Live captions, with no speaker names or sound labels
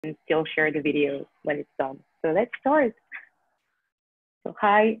still share the video when it's done. So let's start. So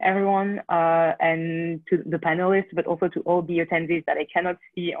hi everyone, and to the panelists, but also to all the attendees that I cannot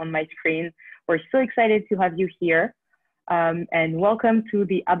see on my screen. We're so excited to have you here. And welcome to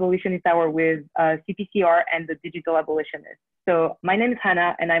the Abolitionist Hour with CPCR and the Digital Abolitionist. So my name is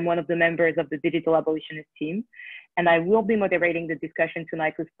Hannah, and I'm one of the members of the Digital Abolitionist team. And I will be moderating the discussion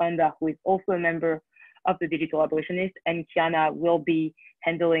tonight with Panda, who is also a member of the Digital Abolitionist, and Kiana will be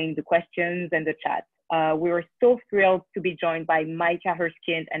handling the questions and the chat. We were so thrilled to be joined by Micah,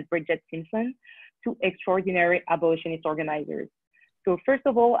 Herskind, and Bridgette Simpson, two extraordinary abolitionist organizers. So first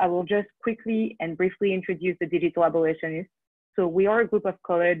of all, I will just quickly and briefly introduce the Digital Abolitionists. So we are a group of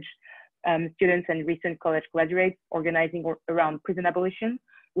college students and recent college graduates organizing around prison abolition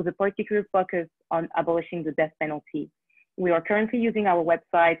with a particular focus on abolishing the death penalty. We are currently using our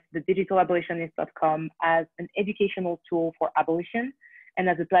website, thedigitalabolitionist.com, as an educational tool for abolition and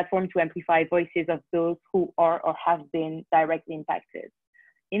as a platform to amplify voices of those who are or have been directly impacted.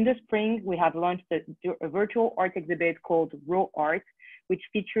 In the spring, we have launched a virtual art exhibit called Raw Art, which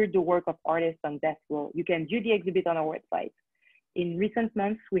featured the work of artists on death row. You can view the exhibit on our website. In recent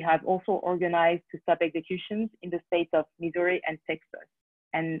months, we have also organized to stop executions in the states of Missouri and Texas.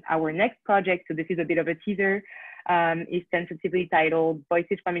 And our next project, so this is a bit of a teaser, is tentatively titled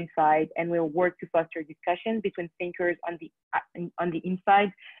Voices from Inside, and we'll work to foster discussion between thinkers on the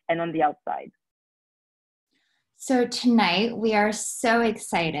inside and on the outside. So tonight, we are so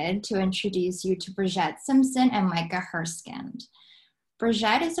excited to introduce you to Bridgette Simpson and Micah Herskind.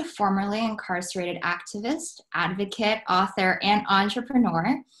 Bridgette is a formerly incarcerated activist, advocate, author, and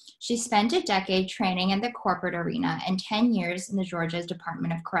entrepreneur. She spent a decade training in the corporate arena and 10 years in the Georgia's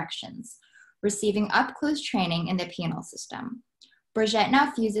Department of Corrections, receiving up-close training in the penal system. Bridgette now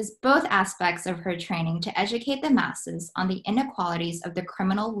fuses both aspects of her training to educate the masses on the inequalities of the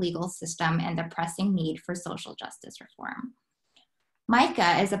criminal legal system and the pressing need for social justice reform.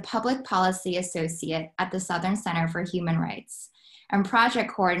 Micah is a public policy associate at the Southern Center for Human Rights and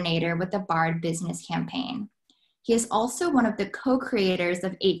project coordinator with the BARD Business Campaign. He is also one of the co-creators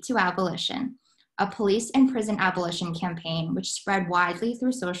of 8 to Abolition, a police and prison abolition campaign which spread widely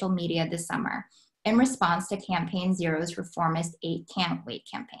through social media this summer in response to Campaign Zero's reformist 8 Can't Wait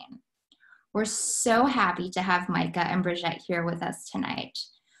campaign. We're so happy to have Micah and Bridgette here with us tonight.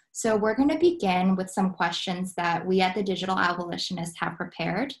 So we're going to begin with some questions that we at the Digital Abolitionist have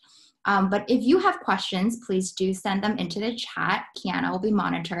prepared. But if you have questions, please do send them into the chat. Kiana will be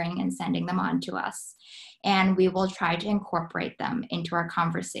monitoring and sending them on to us, and we will try to incorporate them into our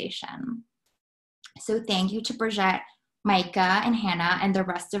conversation. So thank you to Bridgette, Micah, and Hannah, and the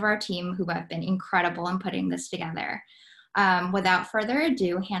rest of our team who have been incredible in putting this together. Without further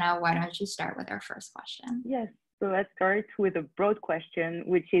ado, Hannah, why don't you start with our first question? Yes, so let's start with a broad question,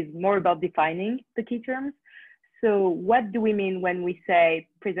 which is more about defining the key terms. So what do we mean when we say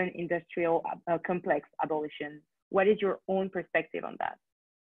prison industrial complex abolition? What is your own perspective on that?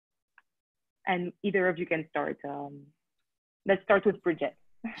 And either of you can start. Let's start with Bridgette.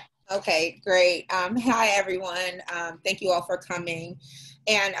 Okay, great. Hi, everyone. Thank you all for coming.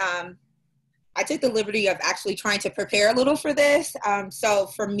 And I took the liberty of actually trying to prepare a little for this. So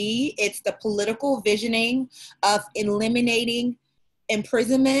for me, it's the political visioning of eliminating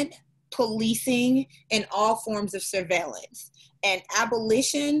imprisonment, policing, and all forms of surveillance. And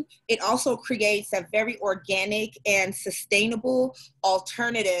abolition, it also creates a very organic and sustainable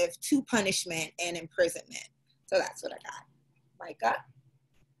alternative to punishment and imprisonment. So that's what I got. Micah?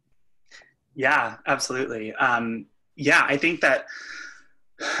 Yeah, absolutely. Yeah, I think that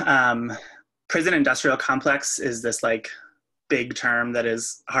prison industrial complex is this like big term that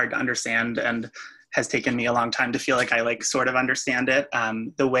is hard to understand and has taken me a long time to feel like I like sort of understand it.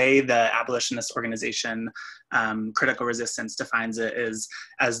 The way the abolitionist organization Critical Resistance defines it is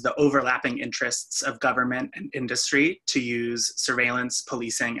as the overlapping interests of government and industry to use surveillance,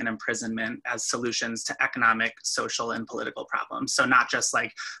 policing, and imprisonment as solutions to economic, social, and political problems. So not just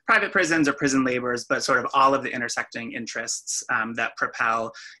like private prisons or prison laborers, but sort of all of the intersecting interests that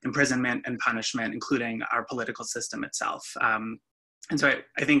propel imprisonment and punishment, including our political system itself. And so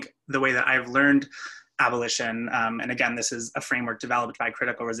I think the way that I've learned abolition, and again, this is a framework developed by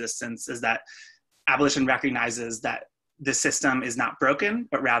Critical Resistance, is that abolition recognizes that the system is not broken,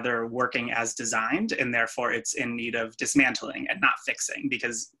 but rather working as designed, and therefore it's in need of dismantling and not fixing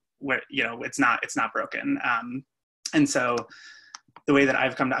because it's not broken. And so the way that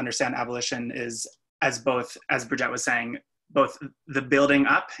I've come to understand abolition is as Bridgette was saying, both the building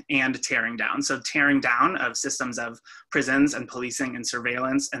up and tearing down. So tearing down of systems of prisons and policing and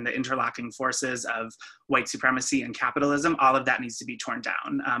surveillance and the interlocking forces of white supremacy and capitalism, all of that needs to be torn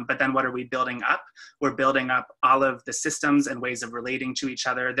down. But then what are we building up? We're building up all of the systems and ways of relating to each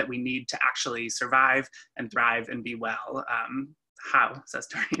other that we need to actually survive and thrive and be well. How, says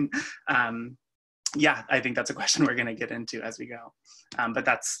Doreen. Yeah, I think that's a question we're gonna get into as we go. But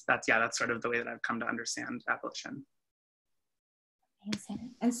that's sort of the way that I've come to understand abolition.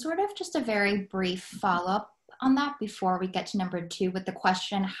 Amazing. And sort of just a very brief follow-up on that before we get to number 2 with the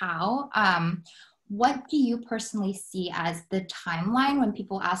question how. What do you personally see as the timeline when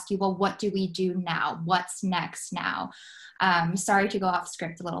people ask you, well, what do we do now? What's next now? Sorry to go off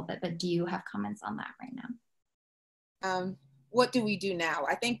script a little bit, but do you have comments on that right now? What do we do now?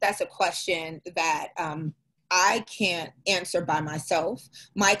 I think that's a question that I can't answer by myself.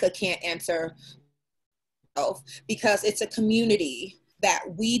 Micah can't answer because it's a community that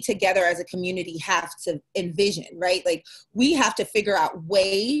we together as a community have to envision, right? Like we have to figure out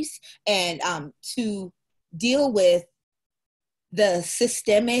ways and to deal with the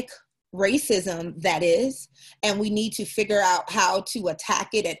systemic racism that is, and we need to figure out how to attack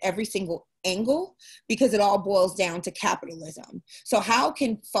it at every single angle because it all boils down to capitalism. So how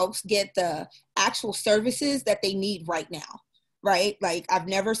can folks get the actual services that they need right now? Right? Like I've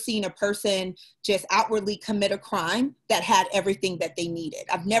never seen a person just outwardly commit a crime that had everything that they needed.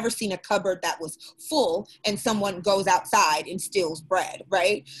 I've never seen a cupboard that was full and someone goes outside and steals bread,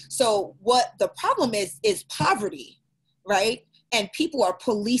 right? So what the problem is poverty, right? And people are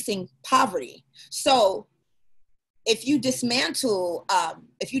policing poverty. So if you dismantle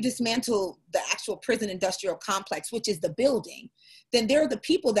the actual prison industrial complex, which is the building, then there are the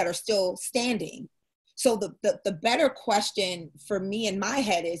people that are still standing. So the better question for me in my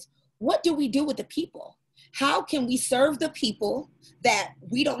head is, what do we do with the people? How can we serve the people that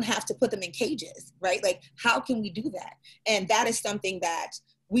we don't have to put them in cages, right? Like, how can we do that? And that is something that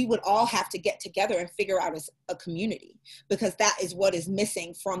we would all have to get together and figure out as a community, because that is what is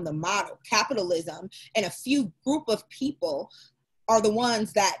missing from the model. Capitalism and a few group of people are the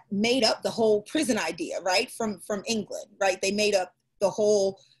ones that made up the whole prison idea, right? From England, right? They made up the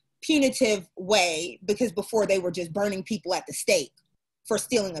whole punitive way, because before they were just burning people at the stake for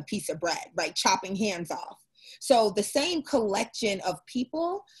stealing a piece of bread, right? Chopping hands off. So the same collection of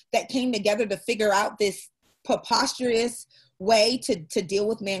people that came together to figure out this preposterous way to deal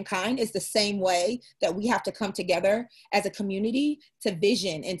with mankind is the same way that we have to come together as a community to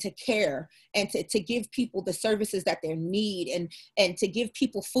vision and to care and to give people the services that they need and to give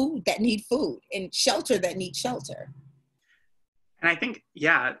people food that need food and shelter that need shelter. And I think,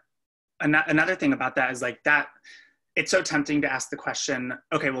 yeah, another thing about that is like that, it's so tempting to ask the question,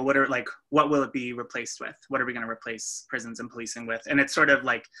 okay, well, what will it be replaced with? What are we going to replace prisons and policing with? And it sort of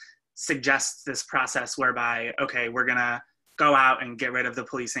like suggests this process whereby, okay, we're going to go out and get rid of the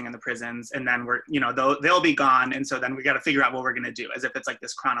policing and the prisons, and then they'll be gone. And so then we got to figure out what we're going to do, as if it's like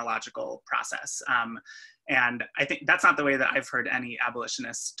this chronological process. And I think that's not the way that I've heard any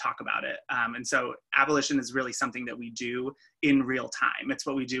abolitionists talk about it. And so abolition is really something that we do in real time. It's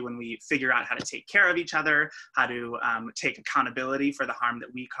what we do when we figure out how to take care of each other, how to take accountability for the harm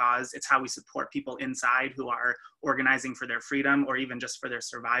that we cause. It's how we support people inside who are organizing for their freedom or even just for their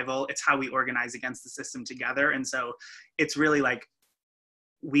survival. It's how we organize against the system together. And so it's really like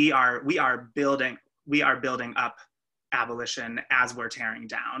we are building up abolition as we're tearing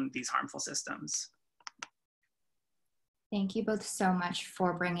down these harmful systems. Thank you both so much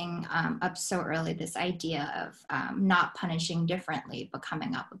for bringing up so early this idea of not punishing differently, but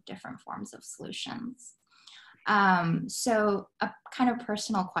coming up with different forms of solutions. So a kind of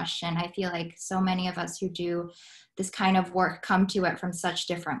personal question. I feel like so many of us who do this kind of work come to it from such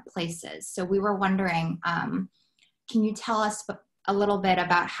different places. So we were wondering, can you tell us a little bit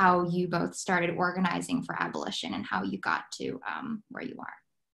about how you both started organizing for abolition and how you got to where you are?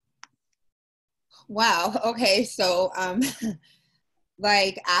 Wow. Okay. So,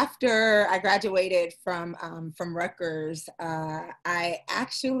 like after I graduated from Rutgers, I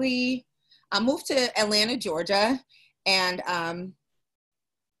moved to Atlanta, Georgia, and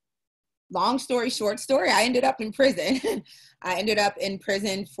long story, short story, I ended up in prison. I ended up in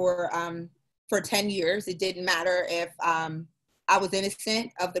prison for 10 years. It didn't matter if I was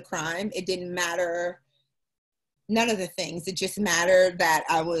innocent of the crime. It didn't matter none of the things. It just mattered that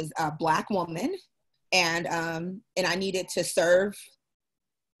I was a Black woman. And I needed to serve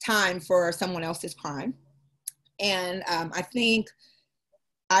time for someone else's crime. And I think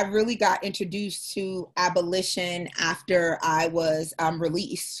I really got introduced to abolition after I was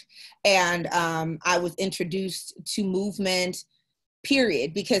released. And I was introduced to movement,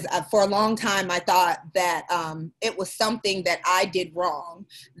 period, because for a long time I thought that it was something that I did wrong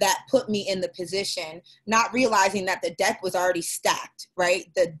that put me in the position, not realizing that the deck was already stacked, right?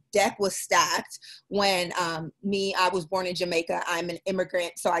 The deck was stacked when I was born in Jamaica. I'm an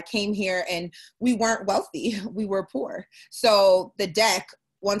immigrant, so I came here and we weren't wealthy, we were poor. So the deck,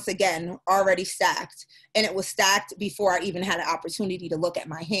 once again, already stacked, and it was stacked before I even had an opportunity to look at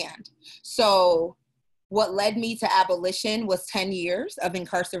my hand. So what led me to abolition was 10 years of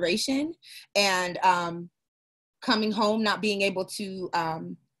incarceration and coming home, not being able to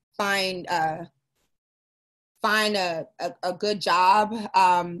find a good job,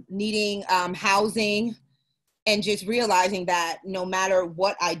 needing housing, and just realizing that no matter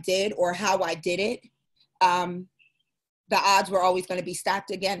what I did or how I did it, the odds were always going to be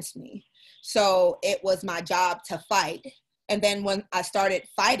stacked against me. So it was my job to fight. And then when I started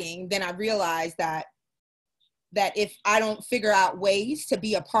fighting, then I realized that if I don't figure out ways to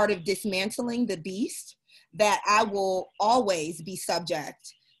be a part of dismantling the beast, that I will always be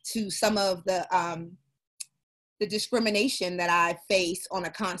subject to some of the discrimination that I face on a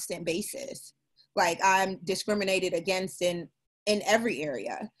constant basis. Like, I'm discriminated against in every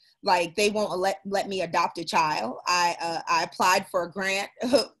area. Like, they won't let me adopt a child. I applied for a grant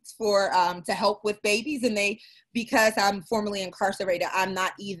for to help with babies, and because I'm formerly incarcerated, I'm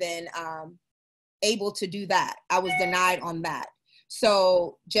not even able to do that. I was denied on that.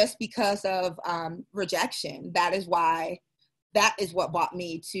 So just because of rejection, that is what brought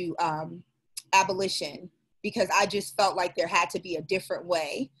me to abolition, because I just felt like there had to be a different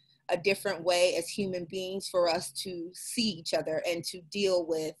way as human beings for us to see each other and to deal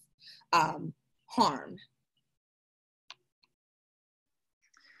with harm.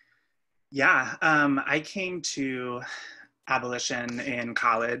 Yeah, I came to abolition in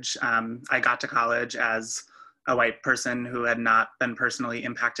college. I got to college as a white person who had not been personally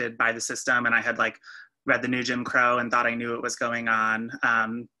impacted by the system, and I had like read the new Jim Crow and thought I knew what was going on,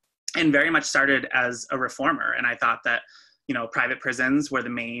 and very much started as a reformer. And I thought that, you know, private prisons were the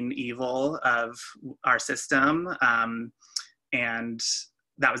main evil of our system, and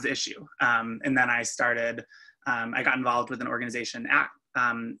that was the issue. And then I got involved with an organization at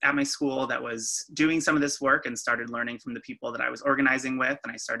my school that was doing some of this work, and started learning from the people that I was organizing with.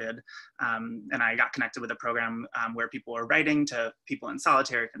 And I started, and I got connected with a program where people were writing to people in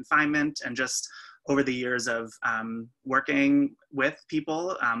solitary confinement. And just over the years of working with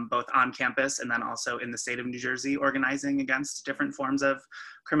people, both on campus and then also in the state of New Jersey, organizing against different forms of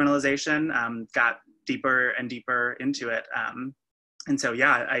criminalization, got deeper and deeper into it. And so,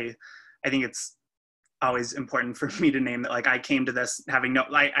 yeah, I think it's always important for me to name that, like, I came to this having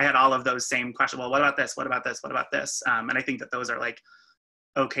I had all of those same questions. Well, what about this? What about this? What about this? And I think that those are like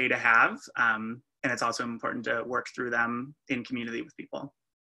okay to have. And it's also important to work through them in community with people.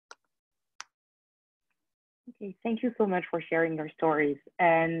 Okay, thank you so much for sharing your stories.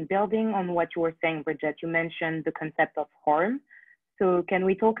 And building on what you were saying, Bridgette, you mentioned the concept of harm. So can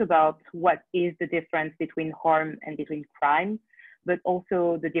we talk about what is the difference between harm and between crime, but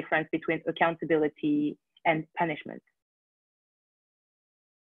also the difference between accountability and punishment?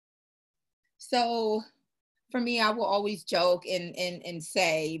 So for me, I will always joke and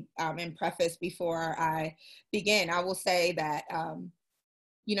say, in preface before I begin, I will say that,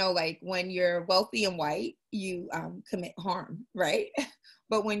 you know, like, when you're wealthy and white, you commit harm, right?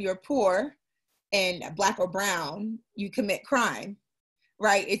 But when you're poor and Black or brown, you commit crime,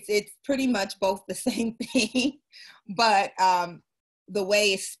 right? It's pretty much both the same thing, but the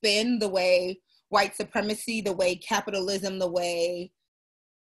way it's spin, the way white supremacy, the way capitalism, the way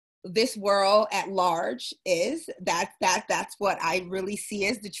this world at large is, that's what I really see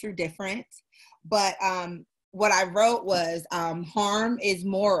as the true difference. But what I wrote was harm is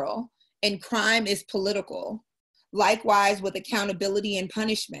moral and crime is political. Likewise with accountability and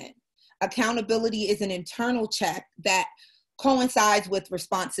punishment. Accountability is an internal check that coincides with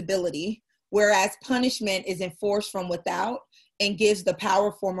responsibility, whereas punishment is enforced from without and gives the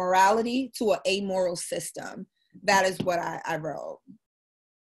power for morality to an amoral system. That is what I wrote.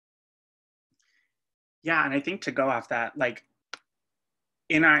 Yeah, and I think to go off that, like,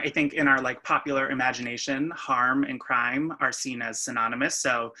 in our like popular imagination, harm and crime are seen as synonymous.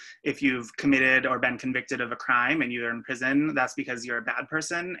 So if you've committed or been convicted of a crime and you're in prison, that's because you're a bad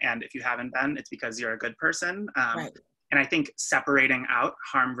person. And if you haven't been, it's because you're a good person. Right. And I think separating out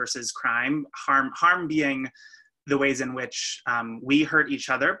harm versus crime, harm being the ways in which we hurt each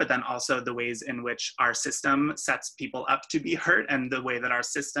other, but then also the ways in which our system sets people up to be hurt, and the way that our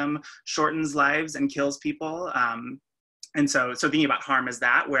system shortens lives and kills people. And so thinking about harm as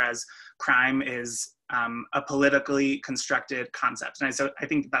that, whereas crime is a politically constructed concept. And so I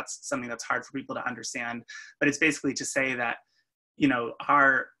think that's something that's hard for people to understand, but it's basically to say that, you know,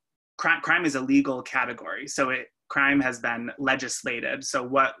 our crime is a legal category. So crime has been legislated. So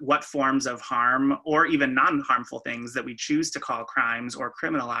what forms of harm, or even non-harmful things that we choose to call crimes or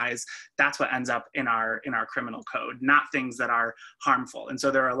criminalize, that's what ends up in our criminal code, not things that are harmful. And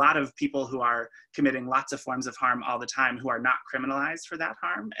so there are a lot of people who are committing lots of forms of harm all the time who are not criminalized for that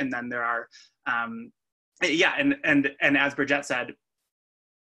harm. And then there are, and as Bridgette said,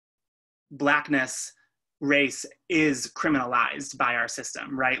 Blackness, race is criminalized by our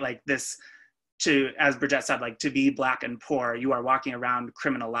system, right? Like this, as Bridgette said, like to be Black and poor, you are walking around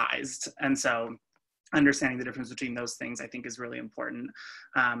criminalized. And so understanding the difference between those things, I think, is really important.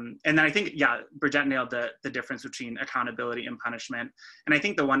 And then I think, Bridgette nailed the difference between accountability and punishment. And I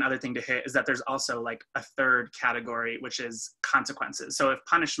think the one other thing to hit is that there's also like a third category, which is consequences. So if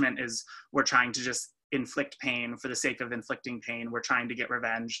punishment is, we're trying to just inflict pain for the sake of inflicting pain, we're trying to get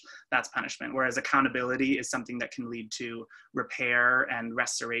revenge, that's punishment. Whereas accountability is something that can lead to repair and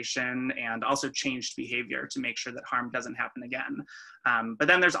restoration, and also changed behavior to make sure that harm doesn't happen again. But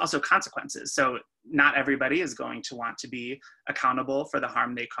then there's also consequences. So not everybody is going to want to be accountable for the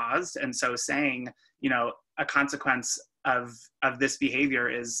harm they caused. And so saying, you know, a consequence of this behavior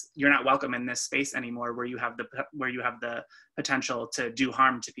is you're not welcome in this space anymore, where you have the potential to do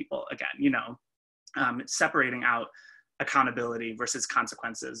harm to people again, you know. Separating out accountability versus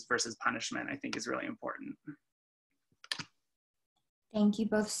consequences versus punishment, I think, is really important. Thank you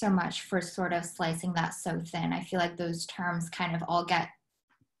both so much for sort of slicing that so thin. I feel like those terms kind of all get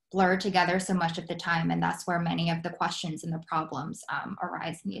blurred together so much of the time, and that's where many of the questions and the problems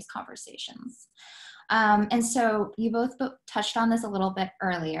arise in these conversations. And so you both touched on this a little bit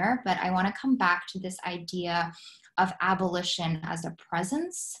earlier, but I want to come back to this idea of abolition as a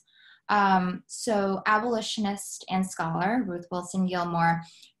presence. So abolitionist and scholar Ruth Wilson Gilmore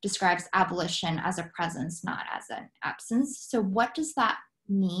describes abolition as a presence, not as an absence. So what does that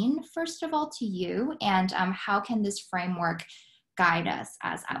mean, first of all, to you? And how can this framework guide us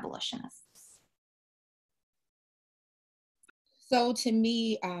as abolitionists? So to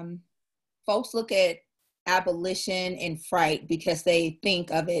me, folks look at abolition in fright because they think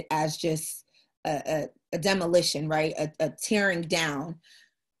of it as just a demolition, right? A tearing down.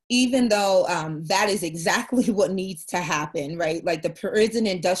 Even though that is exactly what needs to happen, right? Like the prison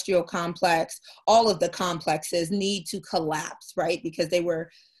industrial complex, all of the complexes need to collapse, right? Because they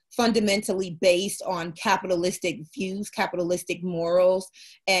were fundamentally based on capitalistic views, capitalistic morals,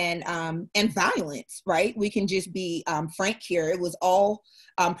 and violence, right? We can just be frank here. It was all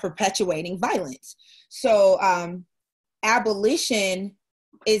perpetuating violence. So abolition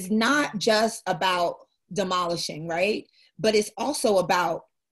is not just about demolishing, right? But it's also about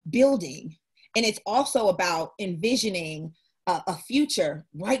building. And it's also about envisioning a future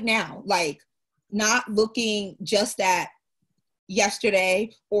right now, like not looking just at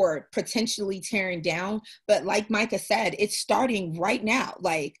yesterday or potentially tearing down, but like Micah said, it's starting right now.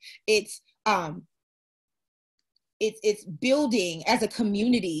 Like it's building as a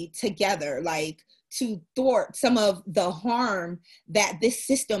community together, like to thwart some of the harm that this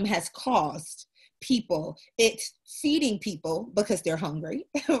system has caused people. It's feeding people because they're hungry,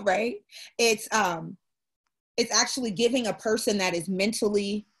 right? It's actually giving a person that is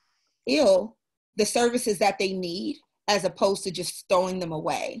mentally ill the services that they need, as opposed to just throwing them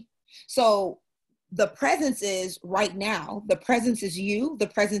away. So the presence is right now. The presence is you. The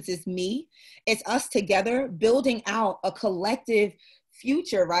presence is me. It's us together building out a collective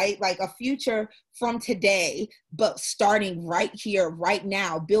future, right? Like a future from today, but starting right here, right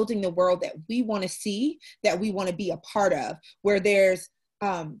now, building the world that we want to see, that we want to be a part of, where there's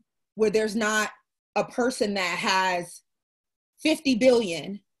not a person that has 50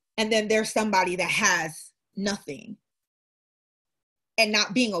 billion and then there's somebody that has nothing, and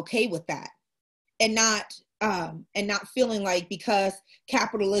not being okay with that, and not feeling like because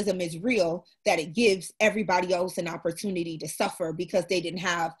capitalism is real that it gives everybody else an opportunity to suffer because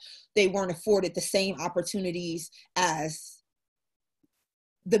they weren't afforded the same opportunities as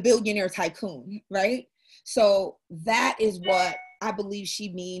the billionaire tycoon, right? So that is what I believe she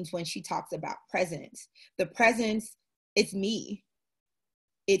means when she talks about presence. The presence, it's me,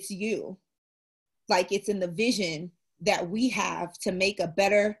 it's you. Like it's in the vision that we have to make a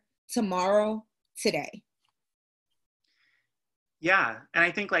better tomorrow today. Yeah, and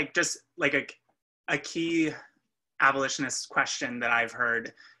I think like just like a key abolitionist question that I've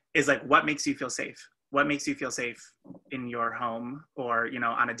heard is like, what makes you feel safe? What makes you feel safe in your home or, you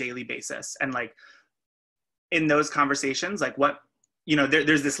know, on a daily basis? And like in those conversations, like what, you know,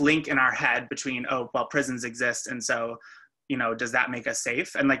 there's this link in our head between, oh, well, prisons exist. And so, you know, does that make us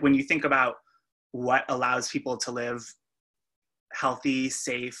safe? And like, when you think about what allows people to live healthy,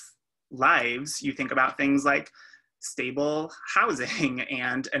 safe lives, you think about things like stable housing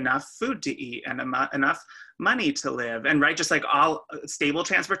and enough food to eat and enough money to live, and right, just like all stable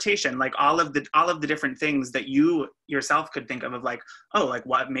transportation, like all of the different things that you yourself could think of like, oh, like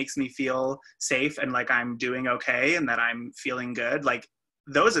what makes me feel safe and like I'm doing okay and that I'm feeling good. Like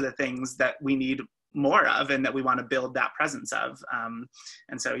those are the things that we need more of and that we want to build that presence of.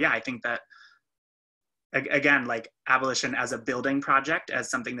 And so, yeah, I think that again, like abolition as a building project, as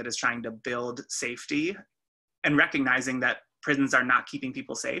something that is trying to build safety and recognizing that prisons are not keeping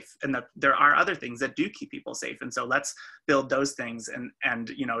people safe and that there are other things that do keep people safe. And so let's build those things and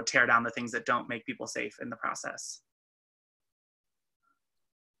you know, tear down the things that don't make people safe in the process.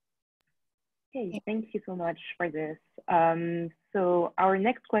 Okay, thank you so much for this. So our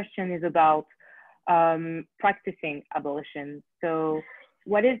next question is about practicing abolition. So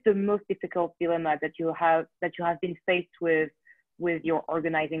what is the most difficult dilemma that you have been faced with your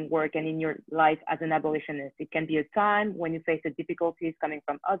organizing work and in your life as an abolitionist? It can be a time when you face the difficulties coming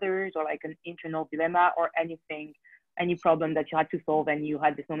from others, or like an internal dilemma, or anything, any problem that you had to solve and you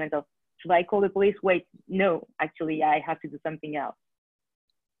had this moment of, should I call the police? Wait, no, actually I have to do something else.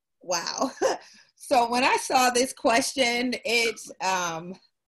 Wow. So when I saw this question, it's, I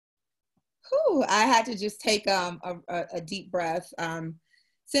had to just take a deep breath,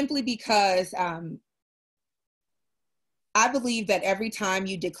 simply because I believe that every time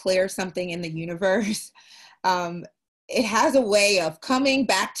you declare something in the universe, it has a way of coming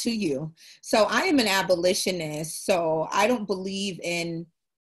back to you. So I am an abolitionist, so I don't believe in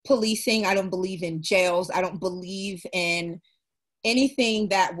policing. I don't believe in jails. I don't believe in anything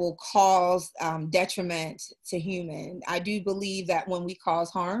that will cause detriment to human. I do believe that when we cause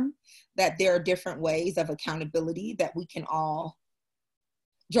harm, that there are different ways of accountability that we can all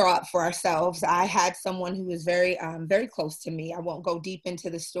draw up for ourselves. I had someone who was very, very close to me. I won't go deep into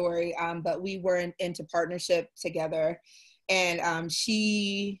the story, but we were into partnership together, and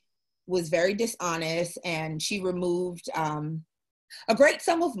she was very dishonest, and she removed a great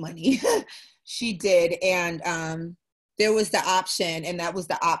sum of money. She did, and there was the option, and that was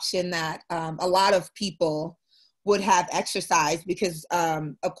the option that a lot of people would have exercised, because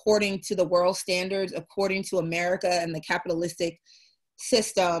according to the world standards, according to America and the capitalistic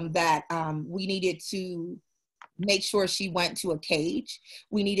system, that we needed to make sure she went to a cage.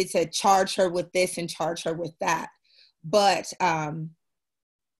 We needed to charge her with this and charge her with that. But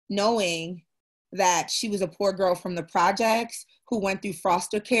knowing that she was a poor girl from the projects who went through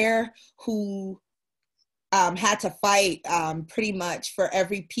foster care, who had to fight pretty much for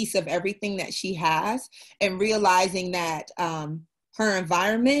every piece of everything that she has, and realizing that her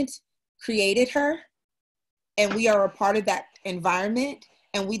environment created her, and we are a part of that environment,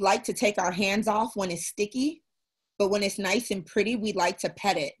 and we like to take our hands off when it's sticky, but when it's nice and pretty, we like to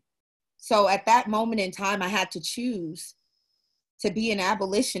pet it. So at that moment in time, I had to choose to be an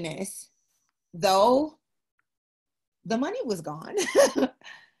abolitionist, though the money was gone.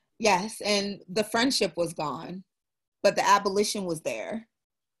 Yes, and the friendship was gone, but the abolition was there.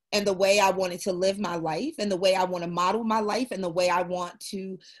 And the way I wanted to live my life, and the way I want to model my life, and the way I want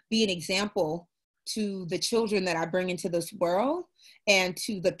to be an example to the children that I bring into this world, and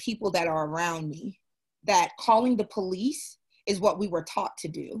to the people that are around me, that calling the police is what we were taught to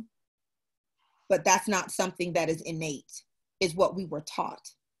do. But that's not something that is innate, is what we were taught.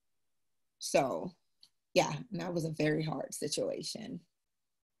 So yeah, and that was a very hard situation.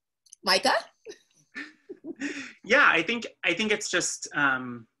 Micah? Yeah, I think it's just,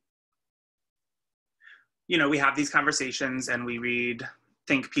 you know, we have these conversations and we read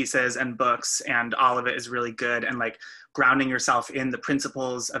think pieces and books, and all of it is really good, and like grounding yourself in the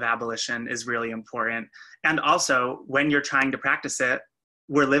principles of abolition is really important. And also, when you're trying to practice it,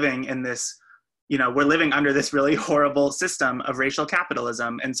 we're living in this, you know, we're living under this really horrible system of racial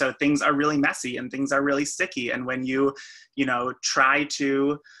capitalism, and so things are really messy and things are really sticky. And when you know, try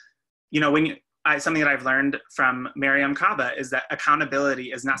to, you know, something that I've learned from Mariam Kaba is that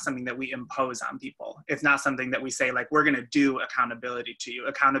accountability is not something that we impose on people. It's not something that we say, like, we're going to do accountability to you.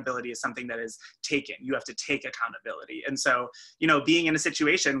 Accountability is something that is taken. You have to take accountability. And so, you know, being in a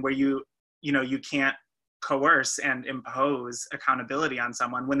situation where you know, you can't coerce and impose accountability on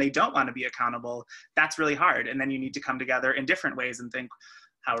someone when they don't want to be accountable, that's really hard. And then you need to come together in different ways and think,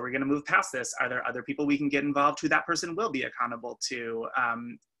 how are we going to move past this? Are there other people we can get involved who that person will be accountable to?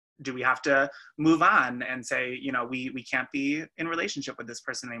 Do we have to move on and say, you know, we can't be in relationship with this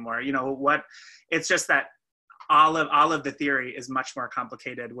person anymore? You know, it's just that all of the theory is much more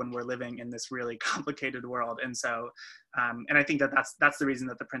complicated when we're living in this really complicated world. And so, and I think that's the reason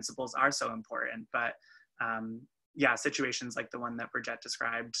that the principles are so important. But yeah, situations like the one that Bridgette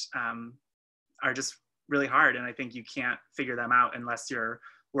described are just really hard. And I think you can't figure them out unless you're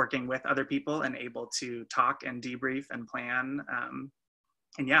working with other people and able to talk and debrief and plan.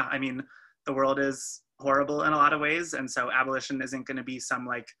 And yeah, I mean, the world is horrible in a lot of ways. And so abolition isn't going to be some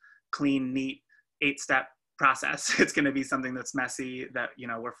like clean, neat 8-step process. It's going to be something that's messy, that, you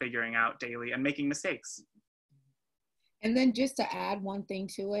know, we're figuring out daily and making mistakes. And then just to add one thing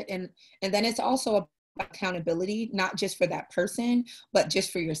to it, and then it's also about accountability, not just for that person, but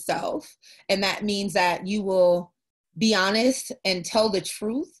just for yourself. And that means that you will be honest and tell the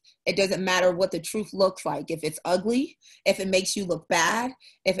truth. It doesn't matter what the truth looks like. If it's ugly, if it makes you look bad,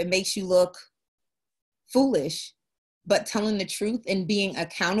 if it makes you look foolish, but telling the truth and being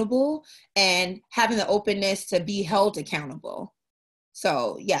accountable and having the openness to be held accountable.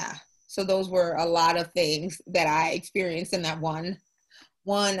 So yeah, so those were a lot of things that I experienced in that one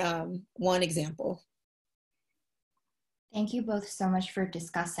example. Thank you both so much for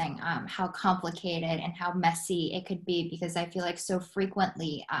discussing how complicated and how messy it could be, because I feel like so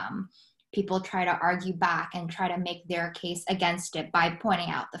frequently people try to argue back and try to make their case against it by pointing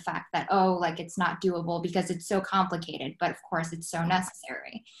out the fact that, oh, like it's not doable because it's so complicated. But of course, it's so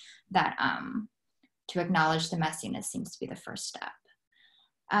necessary that to acknowledge the messiness seems to be the first step.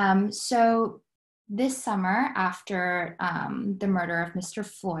 So this summer, after the murder of Mr.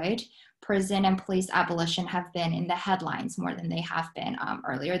 Floyd, prison and police abolition have been in the headlines more than they have been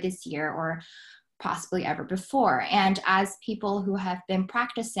earlier this year or possibly ever before. And as people who have been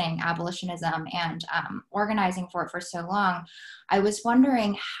practicing abolitionism and organizing for it for so long, I was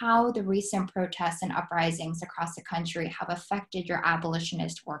wondering how the recent protests and uprisings across the country have affected your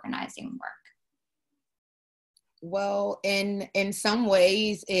abolitionist organizing work. Well, in some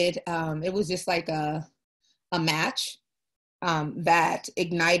ways, it was just like a match that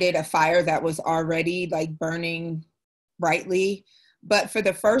ignited a fire that was already like burning brightly. But for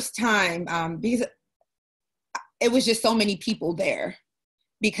the first time, because it was just so many people there,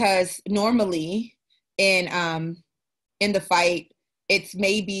 because normally in the fight, it's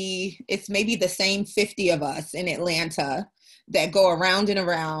maybe the same 50 of us in Atlanta that go around and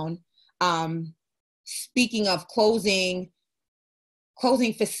around. Speaking of closing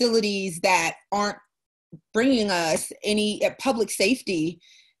facilities that aren't bringing us any public safety,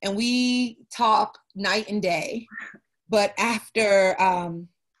 and we talk night and day. But after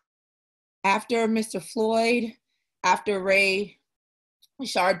Mr. Floyd, after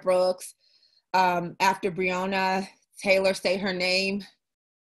Rayshard Brooks, after Breonna Taylor, say her name,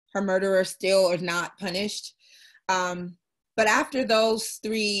 her murderer still is not punished. But after those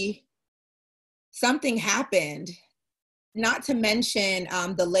three, something happened, not to mention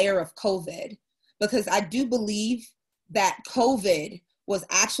the layer of COVID, because I do believe that COVID was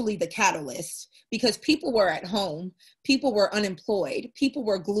actually the catalyst, because people were at home, people were unemployed, people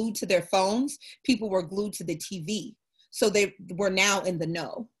were glued to their phones, people were glued to the TV. So they were now in the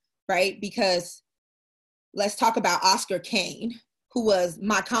know, right? Because let's talk about Oscar Kane, who was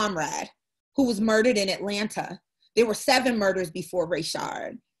my comrade, who was murdered in Atlanta. There were 7 murders before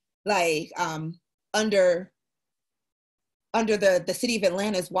Rayshard, like under the city of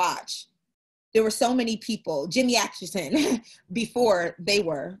Atlanta's watch. There were so many people, Jimmy Atchison, before they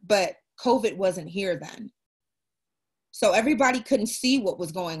were, but COVID wasn't here then. So everybody couldn't see what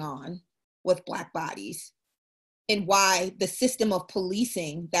was going on with Black bodies and why the system of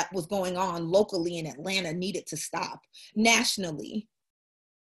policing that was going on locally in Atlanta needed to stop. Nationally,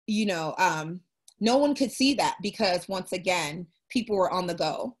 you know, no one could see that because, once again, people were on the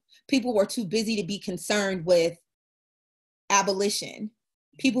go. People were too busy to be concerned with abolition.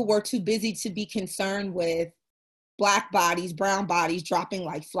 People were too busy to be concerned with Black bodies, brown bodies dropping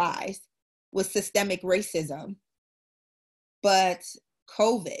like flies, with systemic racism. But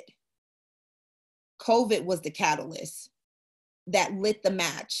COVID was the catalyst that lit the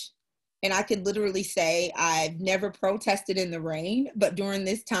match. And I could literally say I've never protested in the rain, but during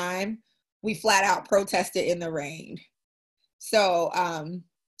this time, we flat out protested in the rain. So,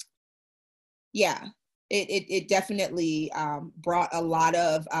 yeah. It definitely brought a lot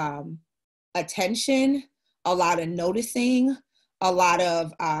of attention, a lot of noticing, a lot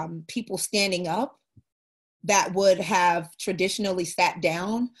of people standing up that would have traditionally sat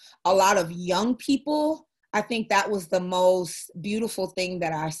down, a lot of young people I think that was the most beautiful thing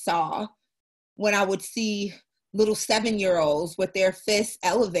that I saw, when I would see little 7-year-olds with their fists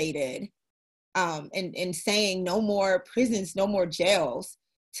elevated, and saying no more prisons, no more jails.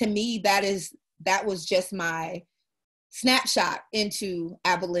 To me, that was just my snapshot into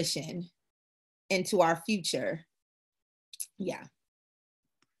abolition, into our future. Yeah.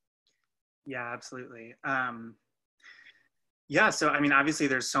 Yeah, absolutely. Yeah, so I mean, obviously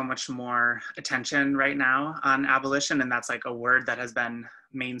there's so much more attention right now on abolition, and that's like a word that has been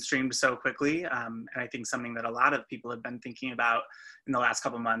mainstreamed so quickly. And I think something that a lot of people have been thinking about in the last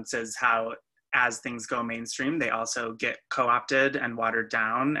couple of months is how, as things go mainstream, they also get co-opted and watered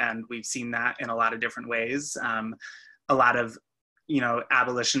down. And we've seen that in a lot of different ways. A lot of,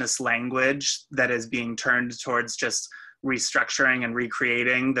 abolitionist language that is being turned towards just restructuring and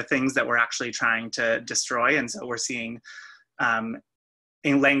recreating the things that we're actually trying to destroy. And so we're seeing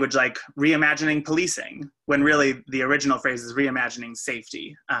in language like reimagining policing, when really the original phrase is reimagining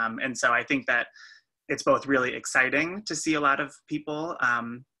safety. And so I think that it's both really exciting to see a lot of people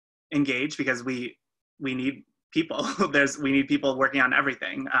engage, because we need people. We need people working on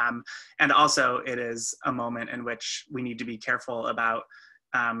everything. And also it is a moment in which we need to be careful about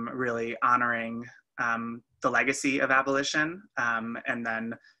really honoring the legacy of abolition, and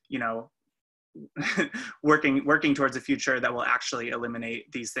then, working towards a future that will actually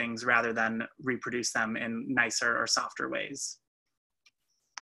eliminate these things rather than reproduce them in nicer or softer ways.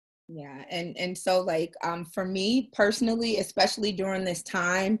 Yeah, and so like for me personally, especially during this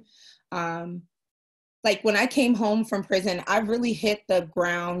time, like when I came home from prison, I really hit the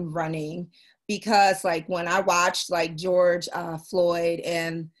ground running, because like when I watched like George Floyd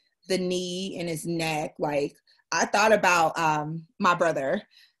and the knee in his neck, like I thought about my brother.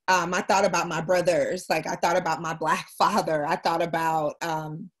 I thought about my brothers. Like I thought about my Black father. I thought about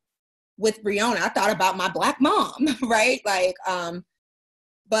with Breonna, I thought about my Black mom, right? Like,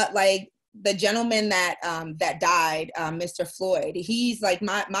 but like the gentleman that died, Mr. Floyd, he's like,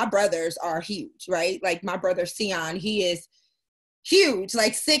 my brothers are huge, right? Like my brother Sion, he is huge,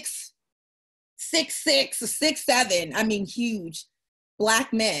 like 6'6", 6'7". I mean, huge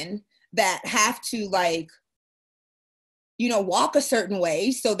Black men that have to like, walk a certain way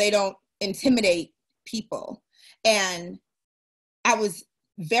so they don't intimidate people. And I was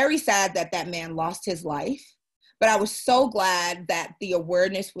very sad that that man lost his life, but I was so glad that the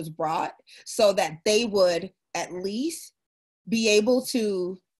awareness was brought so that they would at least be able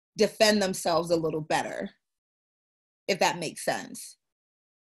to defend themselves a little better, if that makes sense.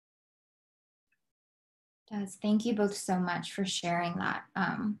 It does. Thank you both so much for sharing that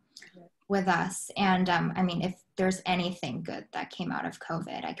with us. And I mean, if there's anything good that came out of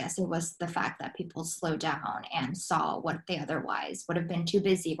COVID, I guess it was the fact that people slowed down and saw what they otherwise would have been too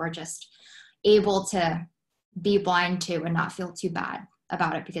busy. We're just able to be blind to and not feel too bad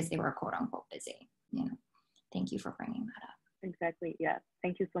about it because they were quote unquote busy. Thank you for bringing that up. Exactly. Yeah.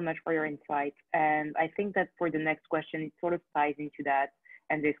 Thank you so much for your insight. And I think that for the next question, it sort of ties into that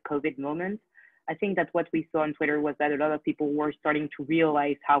and this COVID moment. I think that what we saw on Twitter was that a lot of people were starting to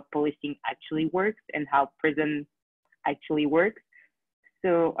realize how policing actually works and how prison actually works.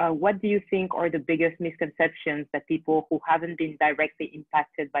 So what do you think are the biggest misconceptions that people who haven't been directly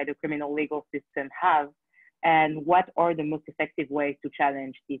impacted by the criminal legal system have? And what are the most effective ways to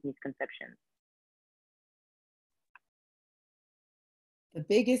challenge these misconceptions? The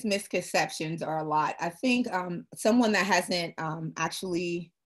biggest misconceptions are a lot. I think someone that hasn't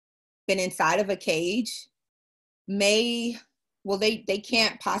actually been inside of a cage they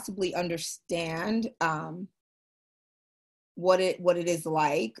can't possibly understand what it is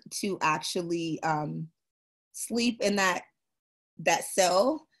like to actually sleep in that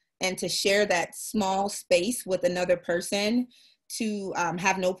cell and to share that small space with another person, to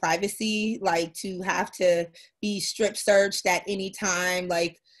have no privacy, like to have to be strip searched at any time,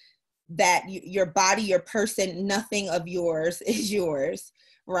 like that your body, your person, nothing of yours is yours,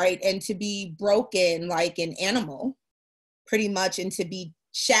 right? And to be broken like an animal, pretty much, and to be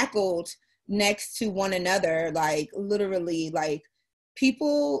shackled next to one another, like literally, like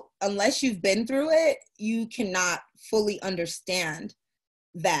people, unless you've been through it, you cannot fully understand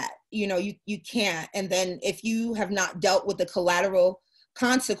that, you can't. And then if you have not dealt with the collateral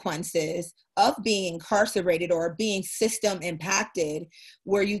consequences of being incarcerated or being system impacted,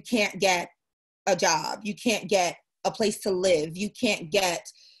 where you can't get a job, you can't get a place to live, you can't get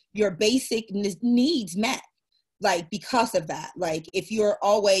your basic needs met, like because of that. Like if you're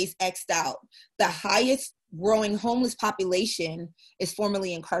always X'd out, the highest growing homeless population is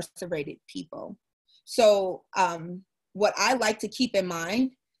formerly incarcerated people. So what I like to keep in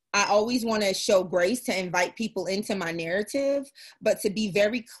mind I always want to show grace to invite people into my narrative, but to be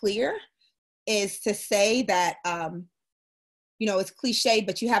very clear is to say that, it's cliche,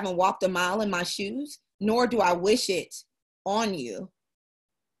 but you haven't walked a mile in my shoes, nor do I wish it on you.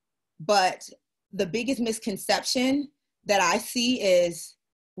 But the biggest misconception that I see is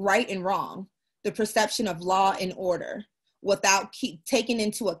right and wrong, the perception of law and order, without taking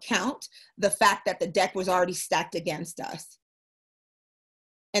into account the fact that the deck was already stacked against us.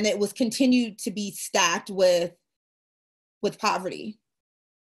 And it was continued to be stacked with poverty.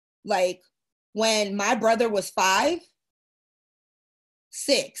 Like when my brother was 5,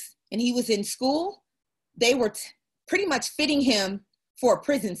 6, and he was in school, they were pretty much fitting him for a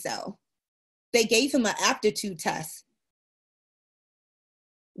prison cell. They gave him an aptitude test.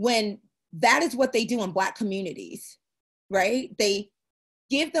 When that is what they do in Black communities, right? They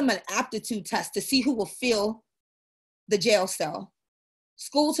give them an aptitude test to see who will fill the jail cell.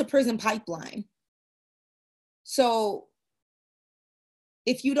 School to prison pipeline. So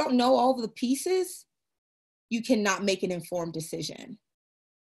if you don't know all the pieces, you cannot make an informed decision.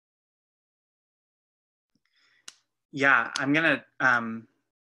 Yeah, I'm gonna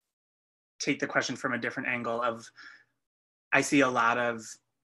take the question from a different angle of, I see a lot of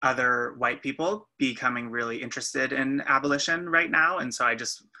other white people becoming really interested in abolition right now. And so I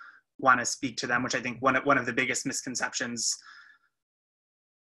just want to speak to them, which I think one of the biggest misconceptions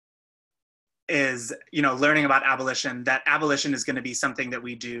is, learning about abolition, that abolition is going to be something that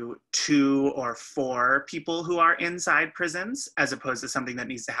we do to or for people who are inside prisons, as opposed to something that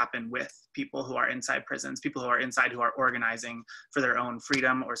needs to happen with people who are inside prisons, people who are inside, who are organizing for their own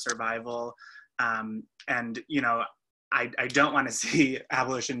freedom or survival. I don't want to see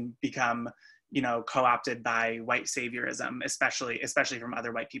abolition become, co-opted by white saviorism, especially from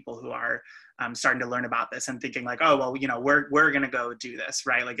other white people who are starting to learn about this and thinking like, oh, well, we're going to go do this,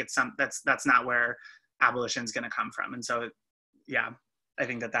 right? Like that's not where abolition is going to come from. And so, yeah, I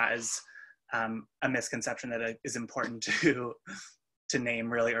think that is a misconception that is important to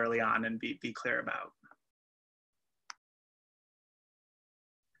name really early on and be clear about.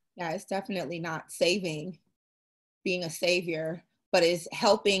 Yeah, it's definitely not being a savior, but is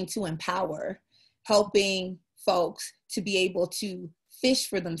helping to empower, helping folks to be able to fish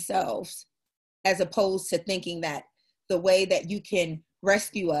for themselves, as opposed to thinking that the way that you can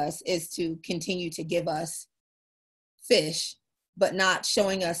rescue us is to continue to give us fish, but not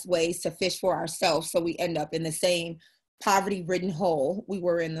showing us ways to fish for ourselves, so we end up in the same poverty-ridden hole we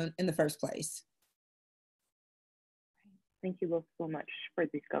were in the first place. Thank you both so much for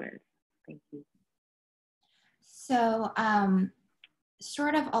these comments. Thank you. So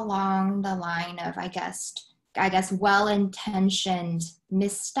sort of along the line of, I guess, well-intentioned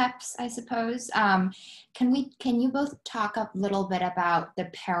missteps, I suppose. Can you both talk a little bit about the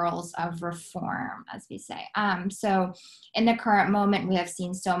perils of reform, as we say? So in the current moment, we have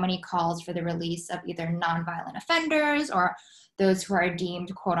seen so many calls for the release of either nonviolent offenders or those who are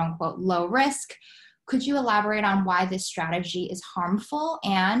deemed quote unquote low risk. Could you elaborate on why this strategy is harmful?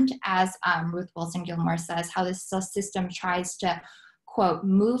 And as Ruth Wilson Gilmore says, how this system tries to, quote,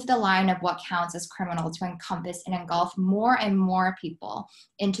 move the line of what counts as criminal to encompass and engulf more and more people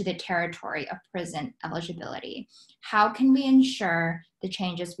into the territory of prison eligibility. How can we ensure the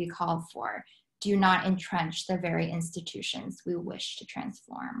changes we call for do not entrench the very institutions we wish to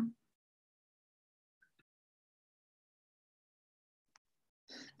transform?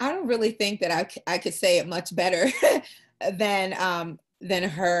 I don't really think that I could say it much better than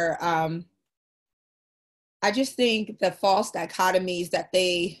her. I just think the false dichotomies that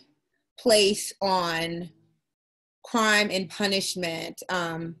they place on crime and punishment,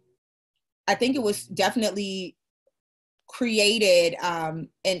 I think it was definitely created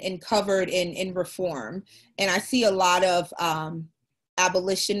and covered in reform. And I see a lot of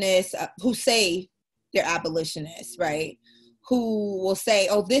abolitionists who say they're abolitionists, right? Who will say,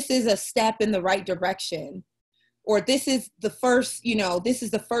 oh, this is a step in the right direction, or this is the first, this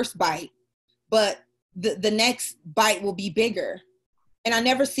is the first bite, but the next bite will be bigger. And I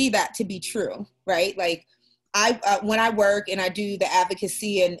never see that to be true, right? Like when I work and I do the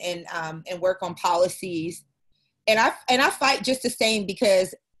advocacy and work on policies, and I fight just the same,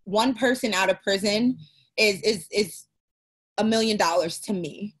 because one person out of prison is $1 million to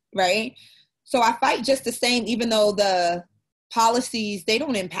me, right? So I fight just the same, even though the policies, they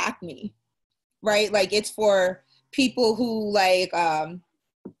don't impact me, right? Like it's for people who like,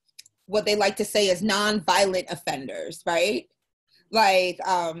 what they like to say is non-violent offenders, right? Like,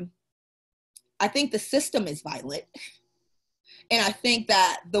 I think the system is violent. And I think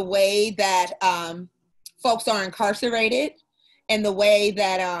that the way that folks are incarcerated and the way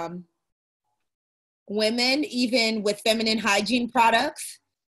that women, even with feminine hygiene products,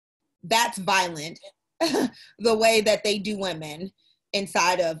 that's violent. The way that they do women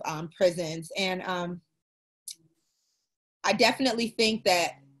inside of prisons. And I definitely think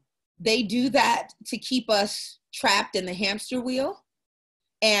that they do that to keep us trapped in the hamster wheel.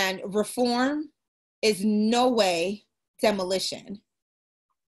 And reform is no way demolition.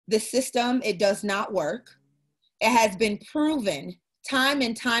 The system, it does not work. It has been proven time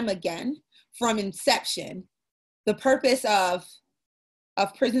and time again from inception. The purpose of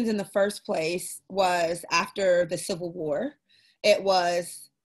prisons in the first place was after the Civil War. It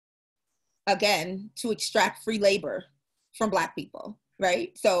was, again, to extract free labor from Black people,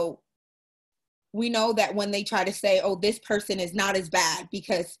 right? So we know that when they try to say, oh, this person is not as bad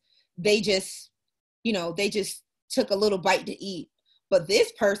because they just took a little bite to eat, but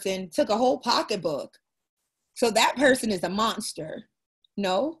this person took a whole pocketbook, so that person is a monster.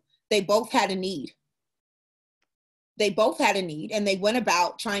 No, they both had a need. They both had a need, and they went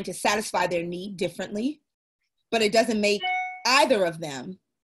about trying to satisfy their need differently, but it doesn't make either of them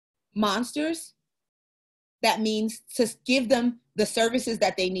monsters. That means to give them the services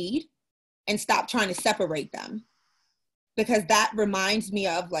that they need and stop trying to separate them. Because that reminds me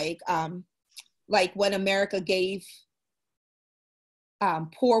of like when America gave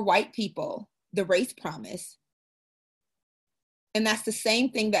poor white people the race promise. And that's the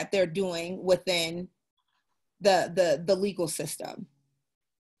same thing that they're doing within the legal system.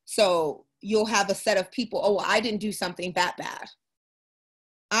 So you'll have a set of people, oh, well, I didn't do something that bad.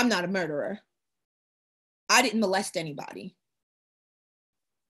 I'm not a murderer. I didn't molest anybody.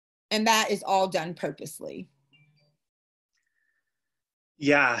 And that is all done purposely.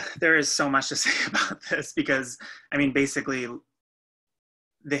 Yeah, there is so much to say about this because, I mean, basically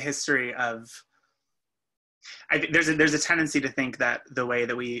the history of, there's a tendency to think that the way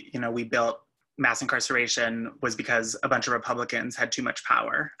that we built mass incarceration was because a bunch of Republicans had too much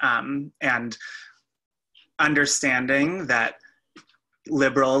power, and understanding that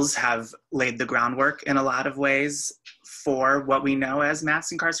liberals have laid the groundwork in a lot of ways for what we know as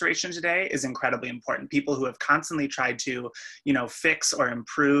mass incarceration today is incredibly important. People who have constantly tried to, fix or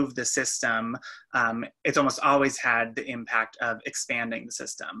improve the system, it's almost always had the impact of expanding the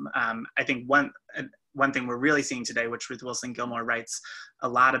system. I think one thing we're really seeing today, which Ruth Wilson Gilmore writes a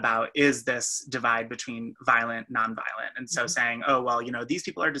lot about, is this divide between violent, nonviolent. And so saying, oh, well, these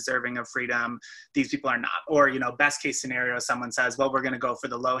people are deserving of freedom, these people are not. Or, best case scenario, someone says, well, we're going to go for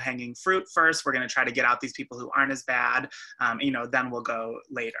the low hanging fruit first. We're going to try to get out these people who aren't as bad, then we'll go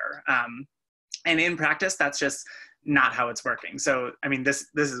later. And in practice, that's just not how it's working. So, I mean, this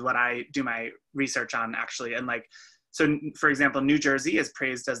is what I do my research on, actually. And so, for example, New Jersey is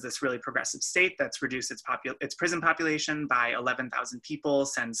praised as this really progressive state that's reduced its prison population by 11,000 people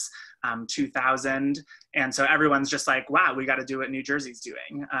since 2000. And so everyone's just like, wow, we got to do what New Jersey's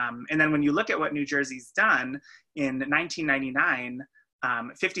doing. And then when you look at what New Jersey's done, in 1999,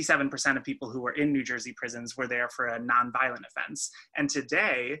 57% of people who were in New Jersey prisons were there for a nonviolent offense. And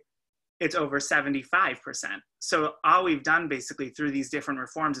today, it's over 75%. So all we've done basically through these different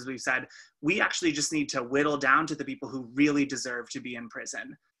reforms is we've said, we actually just need to whittle down to the people who really deserve to be in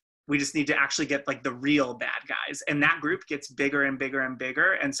prison. We just need to actually get the real bad guys. And that group gets bigger and bigger and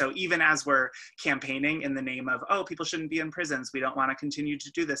bigger. And so even as we're campaigning in the name of, oh, people shouldn't be in prisons, we don't want to continue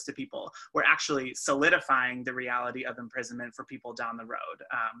to do this to people, we're actually solidifying the reality of imprisonment for people down the road.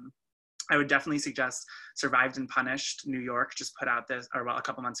 I would definitely suggest Survived and Punished New York just put out this, or a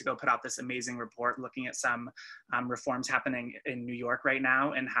couple months ago, put out this amazing report looking at some reforms happening in New York right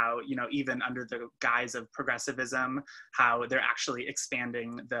now, and how, even under the guise of progressivism, how they're actually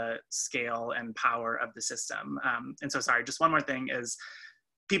expanding the scale and power of the system. And so, sorry, just one more thing is,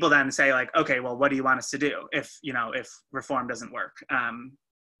 people then say okay, well, what do you want us to do if reform doesn't work?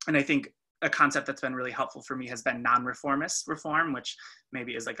 And I think a concept that's been really helpful for me has been non-reformist reform, which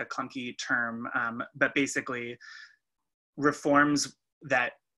maybe is a clunky term, but basically reforms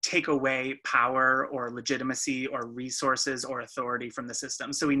that take away power or legitimacy or resources or authority from the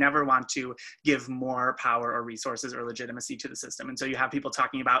system. So we never want to give more power or resources or legitimacy to the system. And so you have people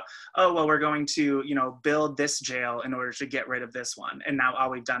talking about, oh, well, we're going to, build this jail in order to get rid of this one. And now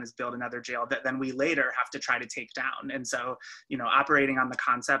all we've done is build another jail that then we later have to try to take down. And so, operating on the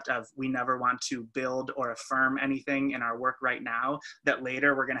concept of we never want to build or affirm anything in our work right now that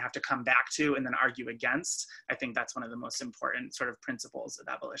later we're going to have to come back to and then argue against, I think that's one of the most important sort of principles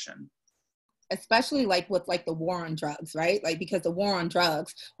of abolition. Especially with the war on drugs, right? Because the war on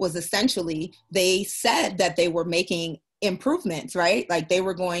drugs was essentially, they said that they were making improvements, right? They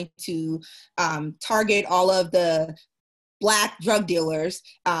were going to target all of the Black drug dealers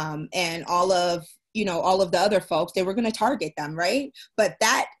and all of the other folks, they were going to target them, right? But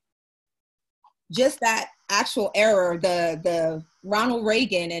that actual error, the Ronald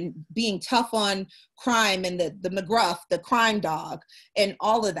Reagan and being tough on crime and the McGruff, the crime dog, and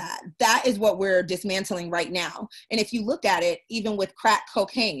all of that is what we're dismantling right now. And if you look at it, even with crack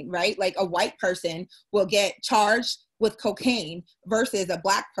cocaine, right? Like a white person will get charged with cocaine versus a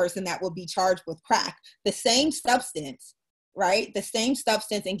Black person that will be charged with crack. The same substance, right? The same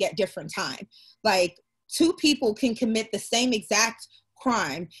substance and get different time. Like two people can commit the same exact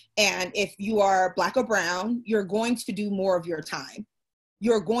crime, and if you are Black or brown, you're going to do more of your time.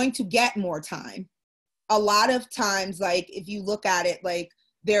 You're going to get more time. A lot of times, like if you look at it, like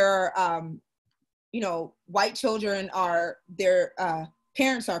there are, white children their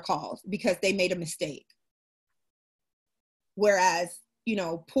parents are called because they made a mistake. Whereas,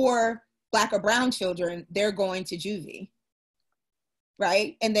 poor Black or brown children, they're going to juvie,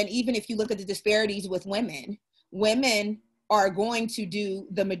 right? And then even if you look at the disparities with women are going to do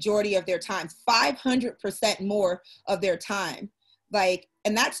the majority of their time, 500% more of their time. Like,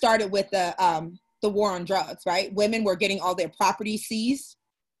 and that started with the war on drugs, right? Women were getting all their property seized.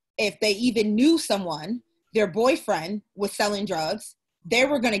 If they even knew someone, their boyfriend was selling drugs, they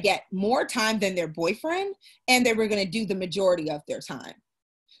were going to get more time than their boyfriend, and they were going to do the majority of their time.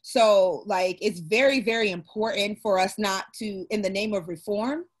 So like, it's very, very important for us not to, in the name of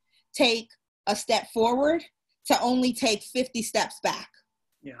reform, take a step forward to only take 50 steps back.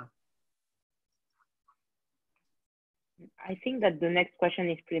 Yeah. I think that the next question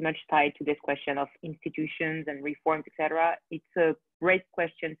is pretty much tied to this question of institutions and reforms, etc. It's a great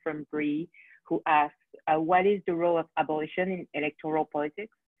question from Bree, who asks, what is the role of abolition in electoral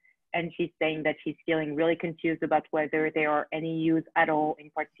politics? And she's saying that she's feeling really confused about whether there are any use at all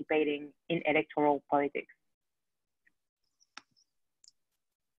in participating in electoral politics.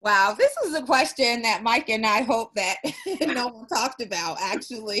 Wow, this is a question that Mike and I hope that no one talked about,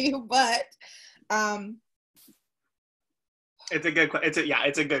 actually, but it's a good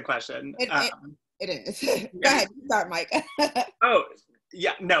question. It is. Go ahead, start, Mike. Oh,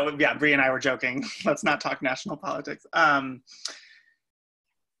 yeah, no, yeah, Bree and I were joking. Let's not talk national politics. I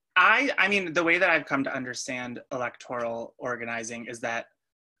mean, the way that I've come to understand electoral organizing is that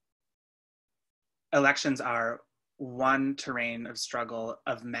elections are one terrain of struggle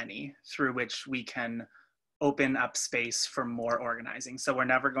of many through which we can open up space for more organizing. So we're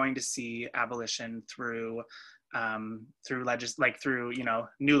never going to see abolition through new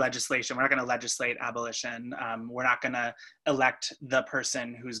legislation. We're not going to legislate abolition. We're not going to elect the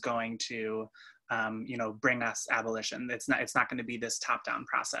person who's going to bring us abolition. It's not going to be this top-down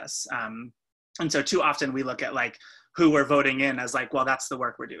process. And so too often we look at like who we're voting in as like, well, that's the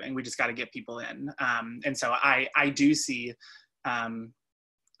work we're doing. We just got to get people in. And so I do see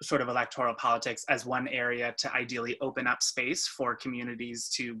sort of electoral politics as one area to ideally open up space for communities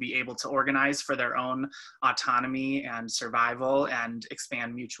to be able to organize for their own autonomy and survival and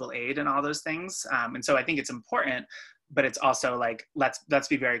expand mutual aid and all those things. And so I think it's important, but it's also like, let's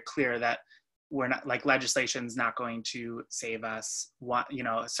be very clear that we're not, like, legislation's not going to save us.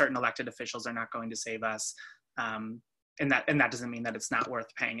 Certain elected officials are not going to save us. And that doesn't mean that it's not worth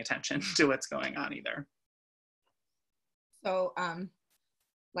paying attention to what's going on either. So,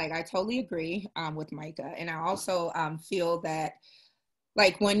 I totally agree with Micah. And I also feel that,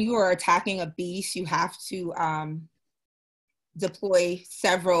 like, when you are attacking a beast, you have to deploy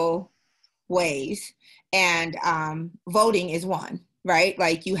several ways. And voting is one, right?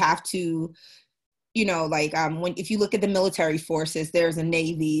 Like, you have to, if you look at the military forces, there's a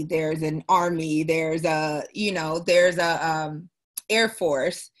Navy, there's an Army, there's a Air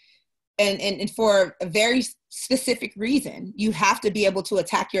Force. And for a very specific reason, you have to be able to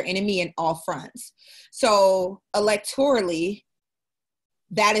attack your enemy in all fronts. So electorally,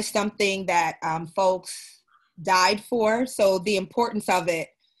 that is something that folks died for. So the importance of it,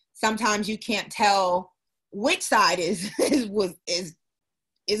 sometimes you can't tell which side is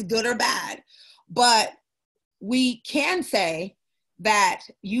good or bad. But we can say that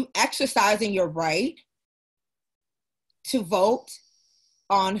you exercising your right to vote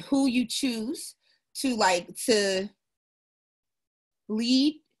on who you choose to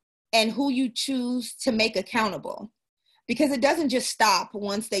lead and who you choose to make accountable. Because it doesn't just stop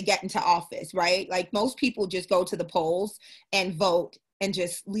once they get into office, right? Like, most people just go to the polls and vote and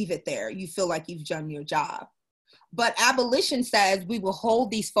just leave it there. You feel like you've done your job. But abolition says we will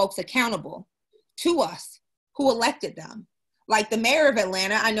hold these folks accountable to us who elected them. Like the mayor of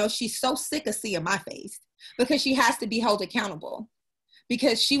Atlanta, I know she's so sick of seeing my face because she has to be held accountable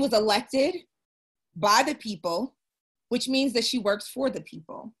because she was elected by the people which means that she works for the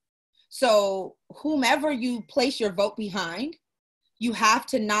people. So whomever you place your vote behind, you have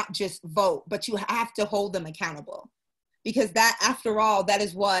to not just vote, but you have to hold them accountable. Because that, after all, that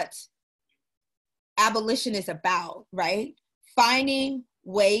is what abolition is about, right? Finding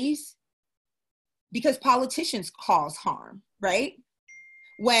ways, because politicians cause harm, right?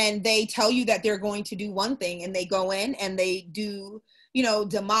 When they tell you that they're going to do one thing and they go in and they do,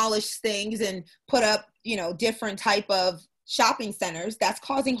 demolish things and put up, different type of shopping centers, that's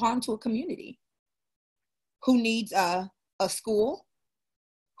causing harm to a community who needs a school,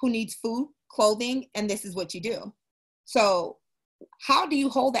 who needs food, clothing, and this is what you do. So how do you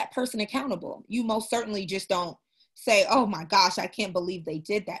hold that person accountable? You most certainly just don't say, oh my gosh, I can't believe they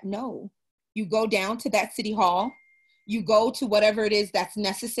did that. No, you go down to that city hall, you go to whatever it is that's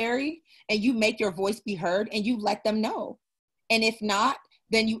necessary, and you make your voice be heard and you let them know. And if not,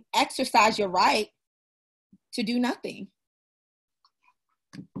 then you exercise your right to do nothing.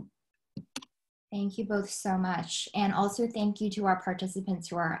 Thank you both so much. And also thank you to our participants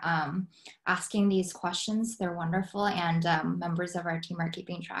who are asking these questions. They're wonderful, and members of our team are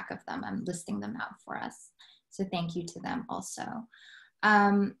keeping track of them and listing them out for us. So thank you to them also.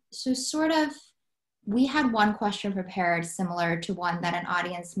 We had one question prepared similar to one that an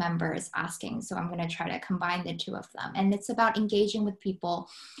audience member is asking. So I'm going to try to combine the two of them. And it's about engaging with people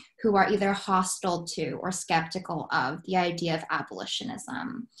who are either hostile to or skeptical of the idea of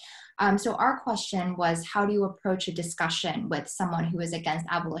abolitionism. So our question was, how do you approach a discussion with someone who is against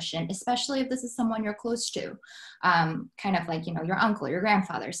abolition, especially if this is someone you're close to, kind of like, your uncle, your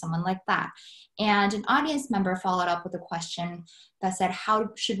grandfather, someone like that. And an audience member followed up with a question that said, how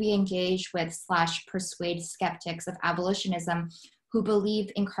should we engage with / persuade skeptics of abolitionism who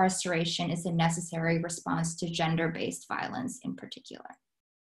believe incarceration is a necessary response to gender-based violence in particular?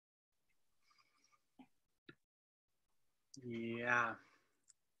 Yeah.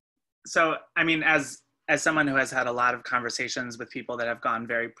 So, I mean, as someone who has had a lot of conversations with people that have gone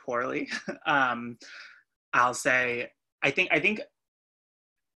very poorly, I'll say, I think,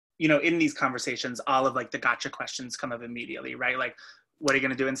 in these conversations, all of like the gotcha questions come up immediately, right? Like, what are you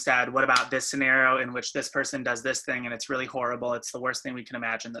going to do instead? What about this scenario in which this person does this thing and it's really horrible? It's the worst thing we can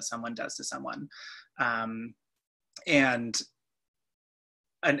imagine that someone does to someone. And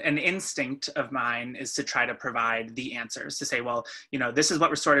an instinct of mine is to try to provide the answers, to say, well, this is what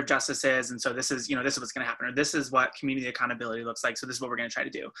restorative justice is. And so this is what's going to happen, or this is what community accountability looks like. So this is what we're going to try to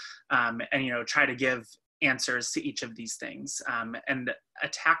do. And try to give answers to each of these things. And a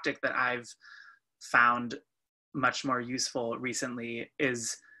tactic that I've found much more useful recently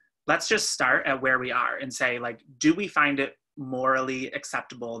is, let's just start at where we are and say, like, do we find it morally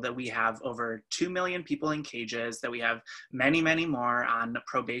acceptable that we have over 2 million people in cages, that we have many, many more on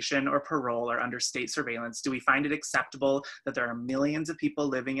probation or parole or under state surveillance? Do we find it acceptable that there are millions of people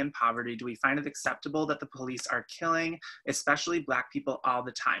living in poverty? Do we find it acceptable that the police are killing, especially Black people, all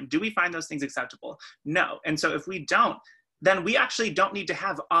the time? Do we find those things acceptable? No. And so if we don't, then we actually don't need to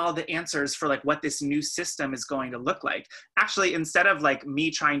have all the answers for like what this new system is going to look like. Actually, instead of like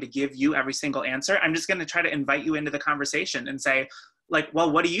me trying to give you every single answer, I'm just going to try to invite you into the conversation and say, like,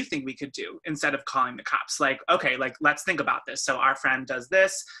 well, what do you think we could do instead of calling the cops? Like, okay, like, let's think about this. So our friend does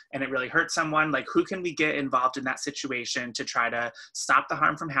this and it really hurts someone. Like, who can we get involved in that situation to try to stop the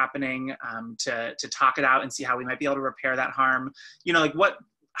harm from happening, to talk it out and see how we might be able to repair that harm?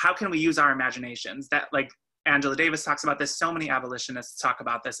 How can we use our imaginations? That, like, Angela Davis talks about this, so many abolitionists talk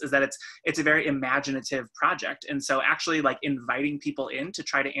about this, is that it's a very imaginative project. And so actually, like, inviting people in to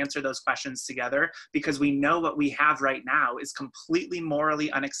try to answer those questions together, because we know what we have right now is completely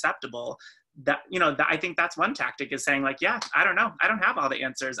morally unacceptable. I think that's one tactic, is saying, like, yeah, I don't know, I don't have all the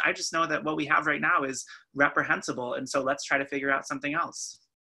answers. I just know that what we have right now is reprehensible. And so let's try to figure out something else.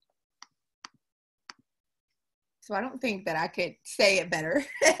 So I don't think that I could say it better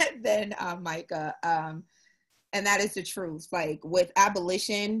than Micah. And that is the truth. Like, with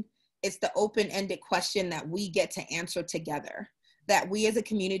abolition, it's the open-ended question that we get to answer together, that we as a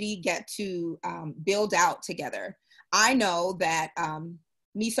community get to build out together. I know that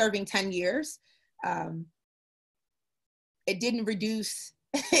me serving 10 years, it didn't reduce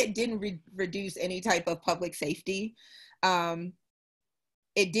any type of public safety.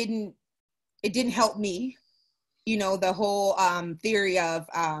 It didn't help me. The whole theory of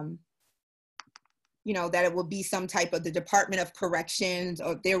that it will be some type of the Department of Corrections,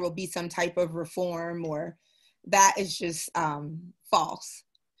 or there will be some type of reform, or that is just false.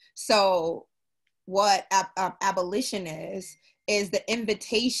 So what abolition is the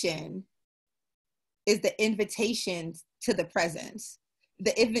invitation to the presence,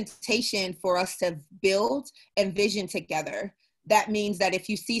 the invitation for us to build and vision together. That means that if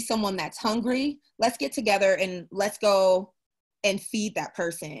you see someone that's hungry, let's get together and let's go and feed that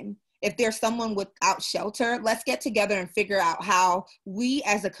person. If there's someone without shelter, let's get together and figure out how we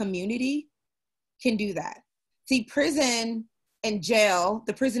as a community can do that. See, prison and jail,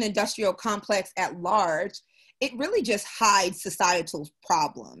 the prison industrial complex at large, it really just hides societal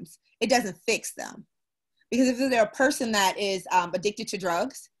problems. It doesn't fix them. Because if they're a person that is addicted to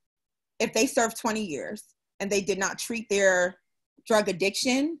drugs, if they serve 20 years and they did not treat their drug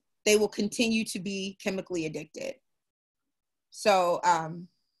addiction, they will continue to be chemically addicted. So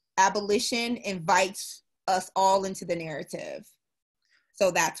abolition invites us all into the narrative.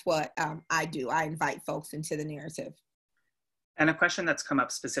 So that's what I do. I invite folks into the narrative. And a question that's come up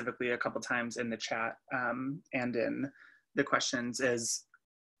specifically a couple times in the chat and in the questions is,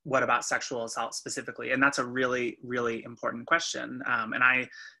 what about sexual assault specifically? And that's a really, really important question. And I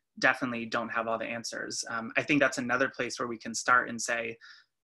definitely don't have all the answers. I think that's another place where we can start and say,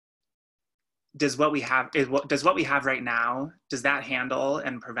 does what we have right now, does that handle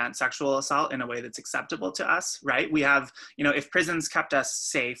and prevent sexual assault in a way that's acceptable to us, right? We have, if prisons kept us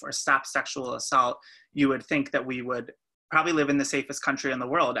safe or stopped sexual assault, you would think that we would probably live in the safest country in the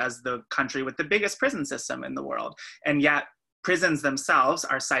world, as the country with the biggest prison system in the world. And yet prisons themselves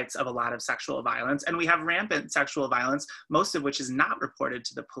are sites of a lot of sexual violence, and we have rampant sexual violence, most of which is not reported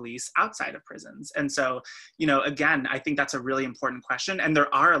to the police outside of prisons. And so, again, I think that's a really important question, and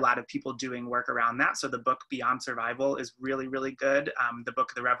there are a lot of people doing work around that. So the book Beyond Survival is really, really good. The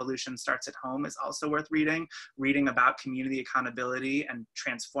book The Revolution Starts at Home is also worth reading about community accountability and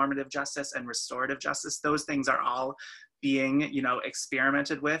transformative justice and restorative justice. Those things are all being,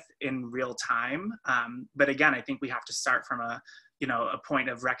 experimented with in real time. But again, I think we have to start from a point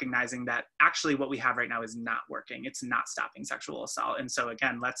of recognizing that actually what we have right now is not working. It's not stopping sexual assault. And so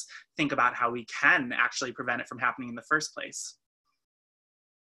again, let's think about how we can actually prevent it from happening in the first place.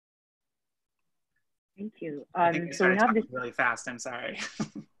 Thank you. I think so we have this really fast. I'm sorry.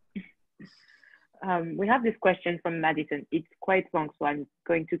 We have this question from Madison. It's quite long, so I'm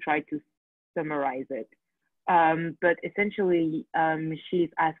going to try to summarize it. But essentially, she's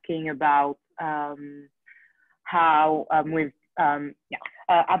asking about how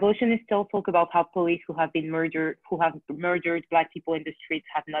abolitionists still talk about how police who have murdered Black people in the streets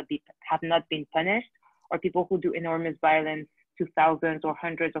have not been punished, or people who do enormous violence to thousands or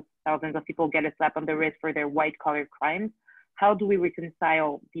hundreds of thousands of people get a slap on the wrist for their white-collar crimes. How do we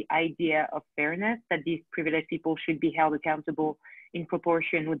reconcile the idea of fairness, that these privileged people should be held accountable in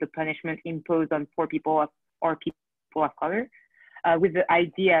proportion with the punishment imposed on poor people or people of color, with the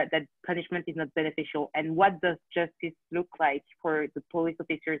idea that punishment is not beneficial? And what does justice look like for the police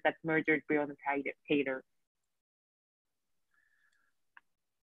officers that murdered Breonna Taylor?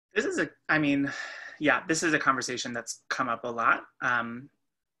 This is a conversation that's come up a lot,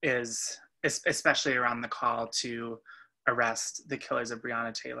 especially around the call to arrest the killers of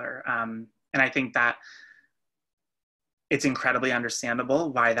Breonna Taylor. And I think that it's incredibly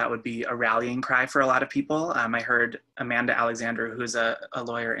understandable why that would be a rallying cry for a lot of people. I heard Amanda Alexander, who's a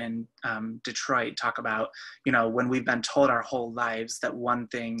lawyer in Detroit, talk about, when we've been told our whole lives that one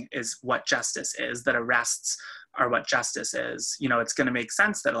thing is what justice is, that arrests are what justice is, it's going to make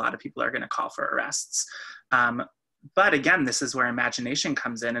sense that a lot of people are going to call for arrests. But again, this is where imagination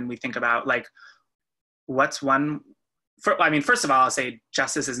comes in, and we think about first of all, I'll say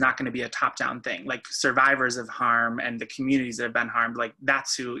justice is not going to be a top-down thing. Like, survivors of harm and the communities that have been harmed,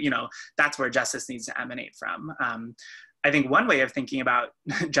 that's that's where justice needs to emanate from. I think one way of thinking about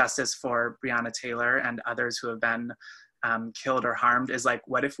justice for Breonna Taylor and others who have been killed or harmed is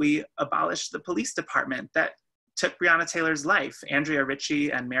what if we abolish the police department that took Breonna Taylor's life? Andrea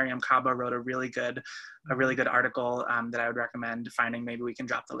Ritchie and Miriam Kaba wrote a really good article that I would recommend finding. Maybe we can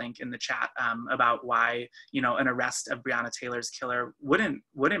drop the link in the chat about why, an arrest of Breonna Taylor's killer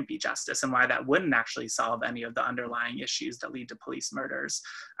wouldn't be justice, and why that wouldn't actually solve any of the underlying issues that lead to police murders.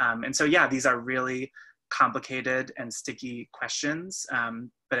 And so, yeah, these are really complicated and sticky questions.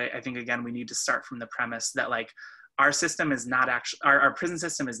 But I think, again, we need to start from the premise that our system is not our prison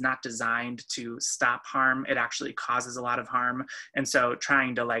system is not designed to stop harm. It actually causes a lot of harm. And so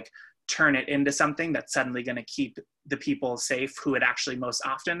trying to turn it into something that's suddenly going to keep the people safe who it actually most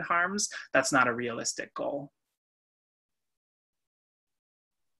often harms, that's not a realistic goal.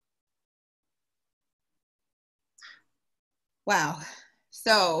 Wow.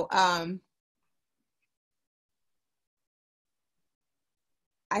 So I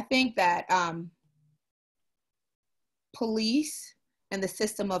think that police and the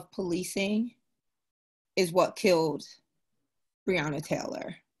system of policing is what killed Breonna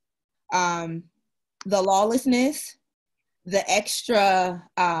Taylor. The lawlessness, the extra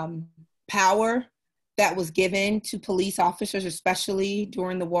power that was given to police officers, especially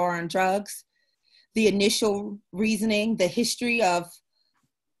during the war on drugs, the initial reasoning, the history of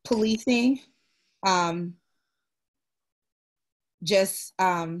policing,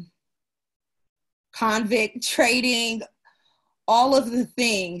 convict trading, all of the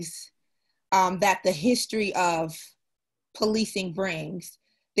things that the history of policing brings.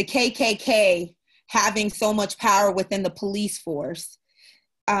 The KKK having so much power within the police force.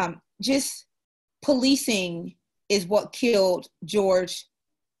 Just policing is what killed George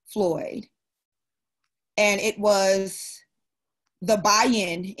Floyd. And it was the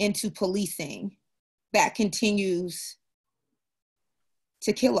buy-in into policing that continues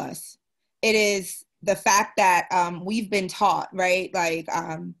to kill us. It is the fact that we've been taught, right? Like,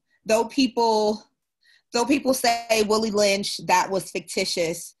 though people say Willie Lynch, that was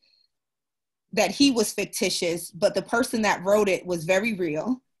fictitious, that he was fictitious, but the person that wrote it was very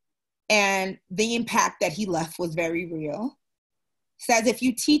real. And the impact that he left was very real. Says if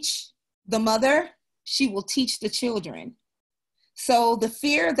you teach the mother, she will teach the children. So the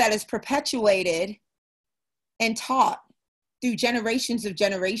fear that is perpetuated and taught through generations of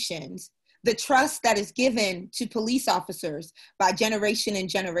generations, the trust that is given to police officers by generation and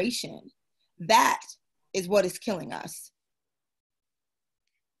generation, that is what is killing us.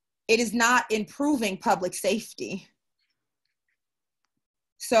 It is not improving public safety.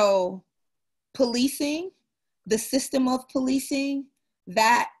 So policing, the system of policing,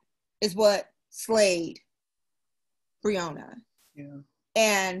 that is what slayed Breonna. Yeah.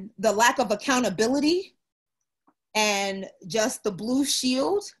 And the lack of accountability and just the blue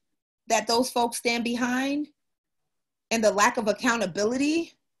shield that those folks stand behind, and the lack of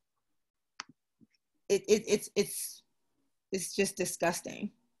accountability, it's just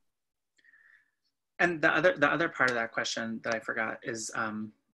disgusting. And the other part of that question that I forgot is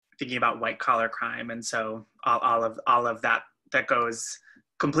thinking about white collar crime, and so all of that goes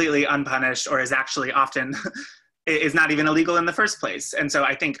completely unpunished, or is actually often is not even illegal in the first place. And so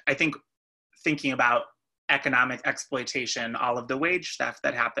I think thinking about economic exploitation, all of the wage theft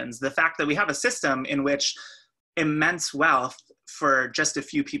that happens, the fact that we have a system in which immense wealth for just a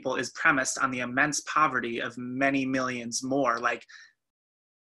few people is premised on the immense poverty of many millions more. Like,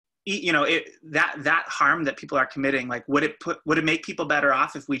 you know, that harm that people are committing, like, would it make people better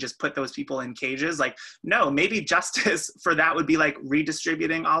off if we just put those people in cages? Like, no, maybe justice for that would be like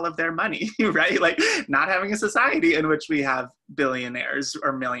redistributing all of their money, right? Like, not having a society in which we have billionaires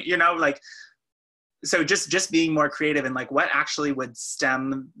or million, you know, like, so just being more creative and like what actually would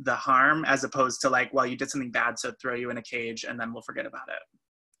stem the harm, as opposed to like, well, you did something bad, so throw you in a cage and then we'll forget about it.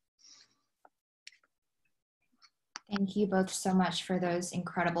 Thank you both so much for those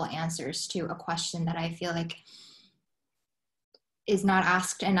incredible answers to a question that I feel like is not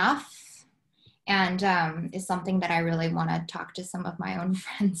asked enough, and is something that I really want to talk to some of my own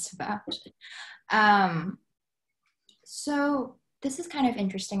friends about. So this is kind of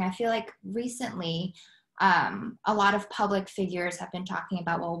interesting. I feel like recently a lot of public figures have been talking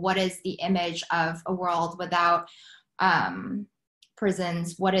about, well, what is the image of a world without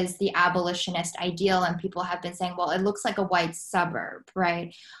prisons? What is the abolitionist ideal? And people have been saying, well, it looks like a white suburb,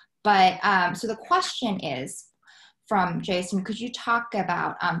 right? But so the question is, from Jason, could you talk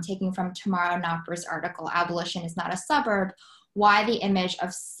about, taking from Tomorrow Nopper's article, Abolition is Not a Suburb, why the image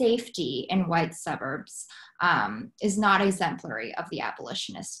of safety in white suburbs is not exemplary of the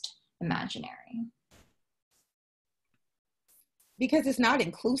abolitionist imaginary? Because it's not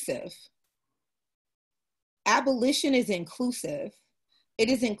inclusive. Abolition is inclusive. It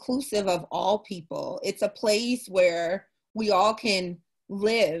is inclusive of all people. It's a place where we all can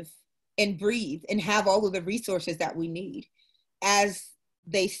live and breathe and have all of the resources that we need. As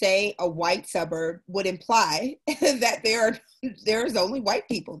they say, a white suburb would imply that there's only white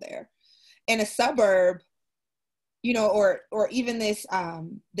people there. And a suburb, you know, or even this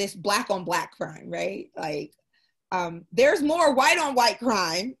black on black crime, right? Like, there's more white on white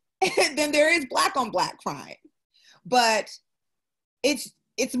crime than there is black on black crime. But it's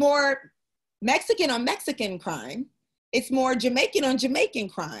more Mexican on Mexican crime. It's more Jamaican on Jamaican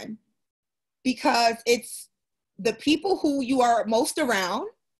crime, because it's the people who you are most around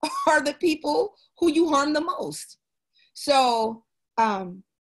are the people who you harm the most. So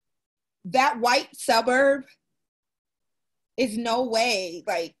that white suburb is no way,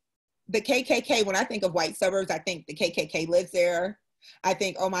 like, the KKK, when I think of white suburbs, I think the KKK lives there. I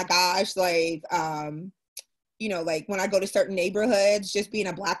think, oh my gosh, like, you know, like when I go to certain neighborhoods, just being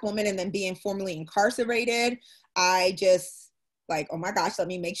a Black woman and then being formerly incarcerated, I just Like, oh my gosh, let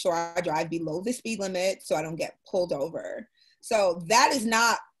me make sure I drive below the speed limit so I don't get pulled over. So that is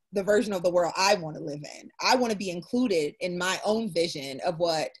not the version of the world I want to live in. I want to be included in my own vision of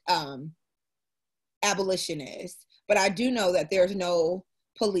what abolition is. But I do know that there's no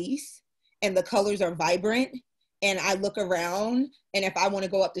police and the colors are vibrant. And I look around, and if I want to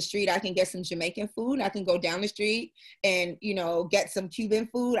go up the street, I can get some Jamaican food. I can go down the street and, you know, get some Cuban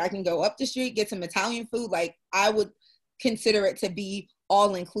food. I can go up the street, get some Italian food. Like, I would consider it to be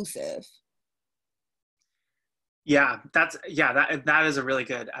all inclusive. Yeah, that is a really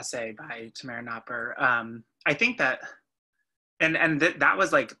good essay by Tamara Knopper. I think that, that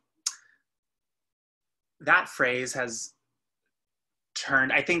was like, that phrase has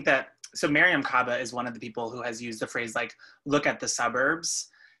turned, I think that, so Mariam Kaba is one of the people who has used the phrase like, look at the suburbs.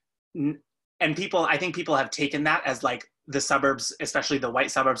 And I think people have taken that as like the suburbs, especially the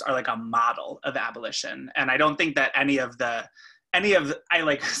white suburbs, are like a model of abolition. And I don't think that I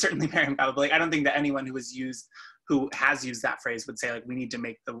like certainly Mariam Kaba, but like, I don't think that anyone who has used that phrase would say like, we need to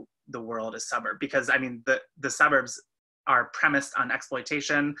make the world a suburb, because I mean, the suburbs are premised on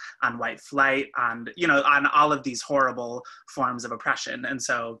exploitation, on white flight, on, you know, on all of these horrible forms of oppression. And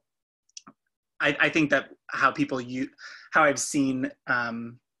so I think that how I've seen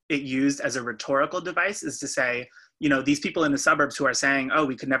it used as a rhetorical device is to say, you know, these people in the suburbs who are saying, oh,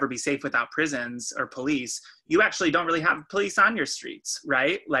 we could never be safe without prisons or police, you actually don't really have police on your streets,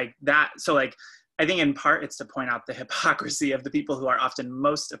 right? Like that. So like, I think in part it's to point out the hypocrisy of the people who are often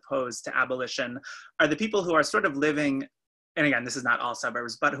most opposed to abolition are the people who are sort of living, and again, this is not all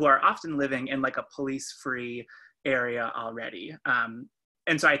suburbs, but who are often living in like a police-free area already.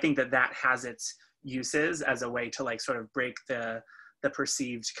 And so I think that has its uses as a way to like sort of break the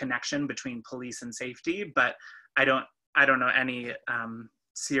perceived connection between police and safety. But I don't know any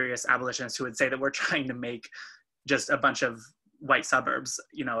serious abolitionists who would say that we're trying to make just a bunch of white suburbs,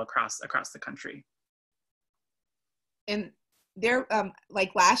 you know, across the country. And there,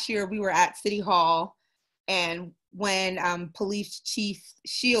 like last year, we were at City Hall, and when Police Chief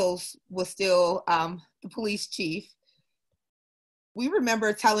Shields was still the police chief, we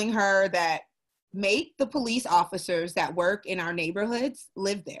remember telling her that make the police officers that work in our neighborhoods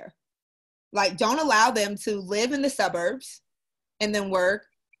live there. Like, don't allow them to live in the suburbs and then work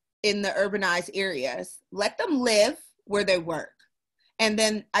in the urbanized areas. Let them live where they work. And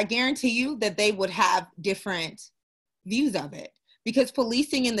then I guarantee you that they would have different views of it, because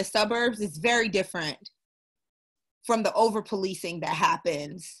policing in the suburbs is very different from the over-policing that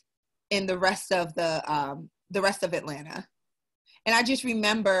happens in the rest of Atlanta. And I just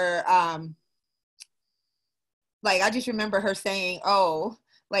remember, her saying, oh,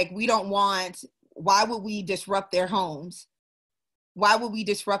 like, we don't want, why would we disrupt their homes? Why would we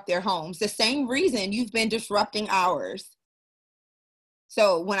disrupt their homes? The same reason you've been disrupting ours.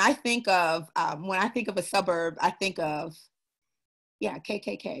 So when I think of a suburb, I think of, yeah,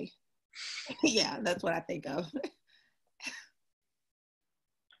 KKK. Yeah, that's what I think of.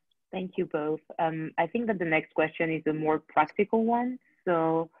 Thank you both. I think that the next question is a more practical one.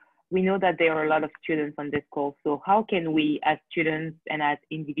 So we know that there are a lot of students on this call. So how can we as students and as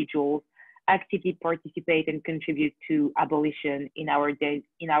individuals actively participate and contribute to abolition in our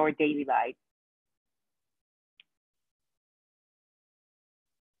daily lives?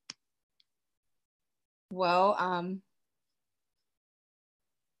 Well,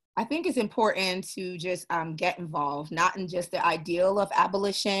 I think it's important to just get involved, not in just the ideal of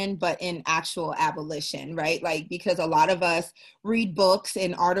abolition, but in actual abolition, right? Like, because a lot of us read books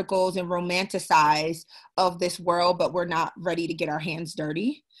and articles and romanticize of this world, but we're not ready to get our hands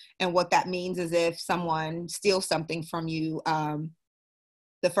dirty. And what that means is if someone steals something from you,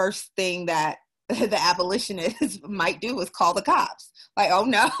 the first thing that the abolitionists might do is call the cops. Like, oh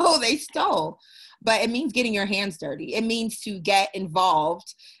no, they stole. But it means getting your hands dirty. It means to get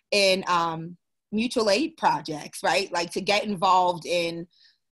involved in mutual aid projects, right? Like to get involved in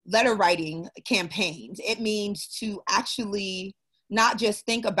letter writing campaigns. It means to actually not just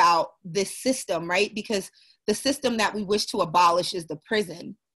think about this system, right? Because the system that we wish to abolish is the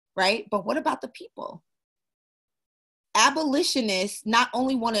prison, right? But what about the people? Abolitionists not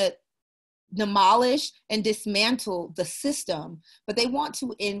only want to demolish and dismantle the system, but they want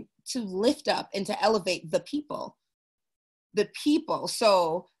to lift up and to elevate the people.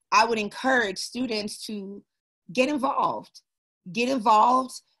 So I would encourage students to get involved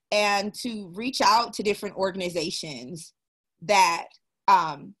and to reach out to different organizations that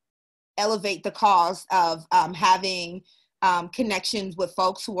elevate the cause of having connections with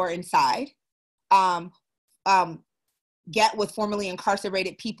folks who are inside, get with formerly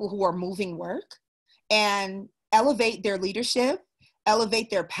incarcerated people who are moving work, and elevate their leadership, elevate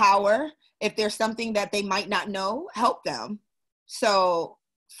their power. If there's something that they might not know, help them. So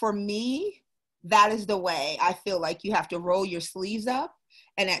for me, that is the way I feel like you have to roll your sleeves up.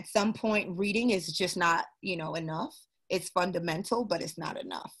 And at some point, reading is just not, enough. It's fundamental, but it's not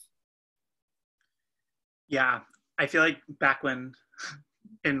enough. Yeah, I feel like back when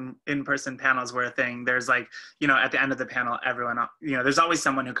in-person panels were a thing, there's like, at the end of the panel, everyone, there's always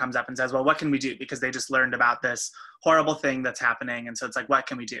someone who comes up and says, well, what can we do? Because they just learned about this horrible thing that's happening. And so it's like, what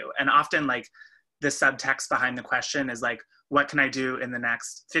can we do? And often like the subtext behind the question is like, what can I do in the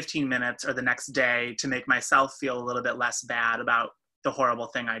next 15 minutes or the next day to make myself feel a little bit less bad about the horrible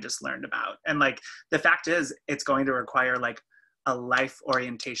thing I just learned about? And like, the fact is, it's going to require like a life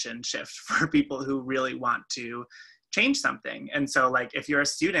orientation shift for people who really want to change something. And so like, if you're a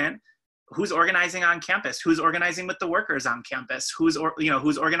student, who's organizing on campus? Who's organizing with the workers on campus? Who's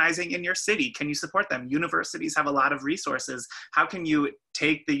organizing in your city? Can you support them? Universities have a lot of resources. How can you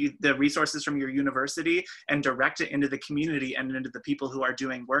take the resources from your university and direct it into the community and into the people who are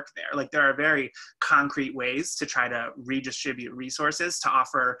doing work there? Like, there are very concrete ways to try to redistribute resources, to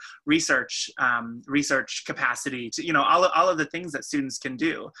offer research capacity, to, all of the things that students can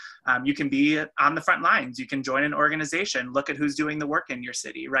do. You can be on the front lines. You can join an organization, look at who's doing the work in your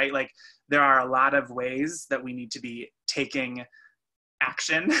city, right? Like, there are a lot of ways that we need to be taking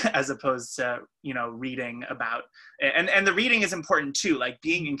action as opposed to, reading about, and the reading is important too, like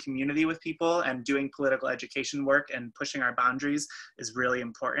being in community with people and doing political education work and pushing our boundaries is really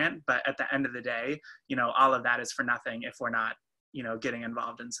important. But at the end of the day, all of that is for nothing if we're not, getting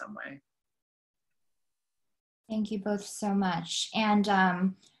involved in some way. Thank you both so much. And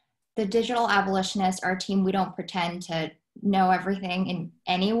the Digital Abolitionists, our team, we don't pretend to know everything in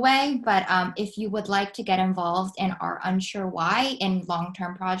any way, but if you would like to get involved and are unsure why in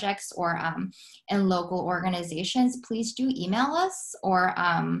long-term projects or in local organizations, please do email us or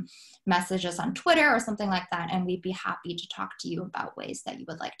message us on Twitter or something like that, and we'd be happy to talk to you about ways that you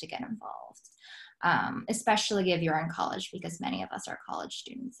would like to get involved, especially if you're in college, because many of us are college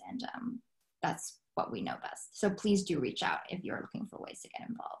students, and that's what we know best. So please do reach out if you're looking for ways to get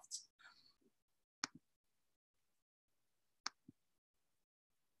involved.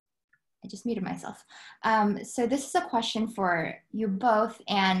 I just muted myself. So this is a question for you both,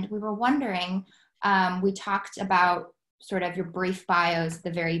 and we were wondering, we talked about sort of your brief bios at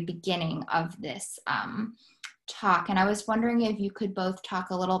the very beginning of this talk, and I was wondering if you could both talk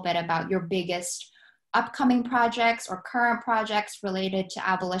a little bit about your biggest upcoming projects or current projects related to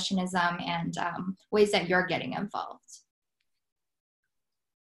abolitionism and ways that you're getting involved.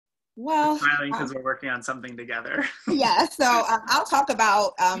 Well, smiling because we're working on something together. Yeah, so I'll talk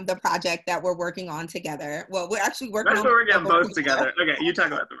about the project that we're working on together. Well, we're actually working on both together. Okay, you talk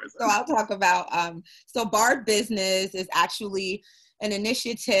about the first one. So I'll talk about, so BARD Business is actually an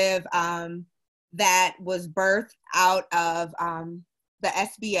initiative that was birthed out of the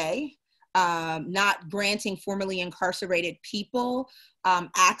SBA, not granting formerly incarcerated people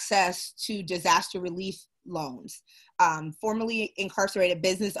access to disaster relief loans. Formerly incarcerated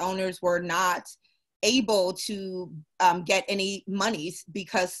business owners were not able to get any monies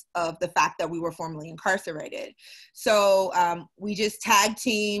because of the fact that we were formerly incarcerated. So we just tag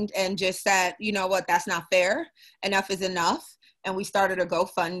teamed and just said, you know what, that's not fair. Enough is enough. And we started a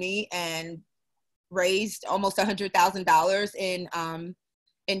GoFundMe and raised almost $100,000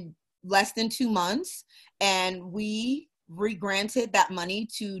 in less than 2 months. And we re-granted that money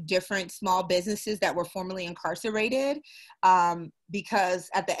to different small businesses that were formerly incarcerated, because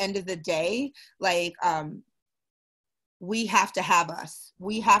at the end of the day, like, we have to have us.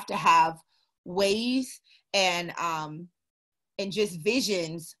 We have to have ways and just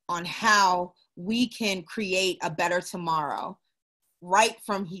visions on how we can create a better tomorrow right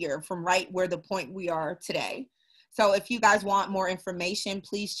from here, from right where the point we are today. So if you guys want more information,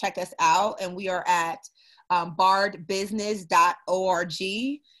 please check us out. And we are at bardbusiness.org,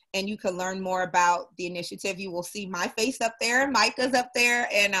 and you can learn more about the initiative. You will see my face up there, Micah's up there,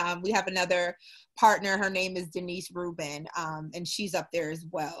 and we have another partner. Her name is Denise Rubin, and she's up there as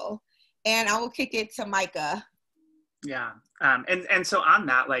well. And I will kick it to Micah. Yeah, and so on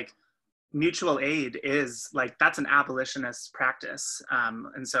that, like, mutual aid is like, that's an abolitionist practice.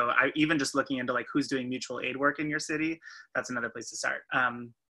 And so I even just looking into like who's doing mutual aid work in your city, that's another place to start.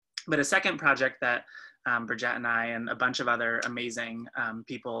 But a second project that Bridgette and I and a bunch of other amazing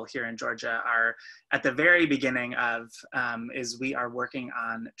people here in Georgia are at the very beginning of is we are working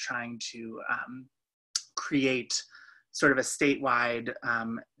on trying to create sort of a statewide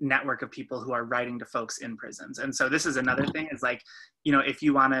network of people who are writing to folks in prisons. And so this is another thing, is like, you know, if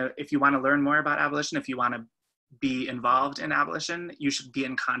you want to learn more about abolition, if you want to be involved in abolition, you should be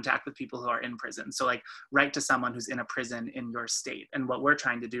in contact with people who are in prison. So like write to someone who's in a prison in your state. And what we're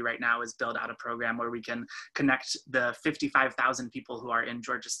trying to do right now is build out a program where we can connect the 55,000 people who are in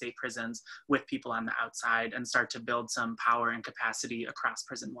Georgia state prisons with people on the outside and start to build some power and capacity across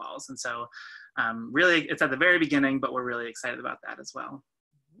prison walls. And so really it's at the very beginning, but we're really excited about that as well.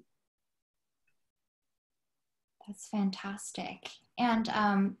 That's fantastic.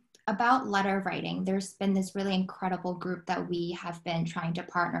 And about letter writing, there's been this really incredible group that we have been trying to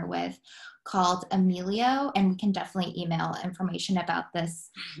partner with called Emilio, and we can definitely email information about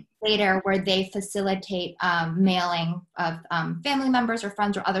this later, where they facilitate mailing of family members or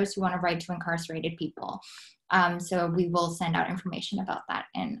friends or others who want to write to incarcerated people. So we will send out information about that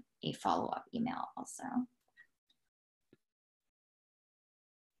in a follow-up email also.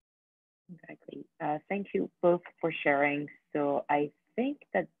 Exactly. Thank you both for sharing. So I think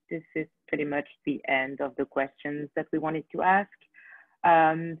that this is pretty much the end of the questions that we wanted to ask.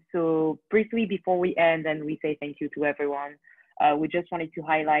 So briefly before we end and we say thank you to everyone, we just wanted to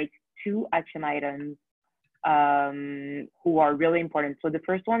highlight 2 action items who are really important. So the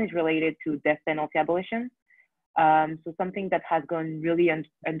first one is related to death penalty abolition. So something that has gone really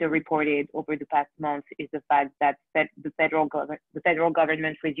underreported over the past month is the fact that the federal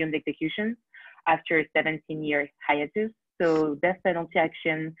government resumed executions after a 17-year hiatus. So Death Penalty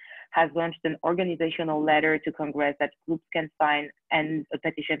Action has launched an organizational letter to Congress that groups can sign and a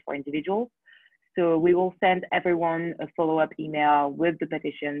petition for individuals. So we will send everyone a follow-up email with the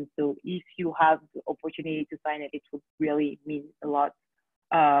petition. So if you have the opportunity to sign it, it would really mean a lot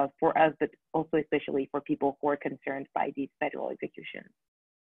for us, but also especially for people who are concerned by these federal executions.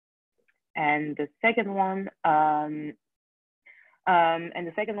 And the second one,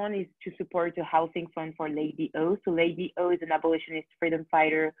 is to support a housing fund for Lady O. So Lady O is an abolitionist freedom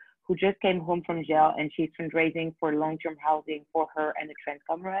fighter who just came home from jail, and she's fundraising for long-term housing for her and a trans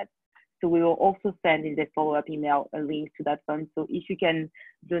comrade. So we will also send in the follow-up email a link to that fund. So if you can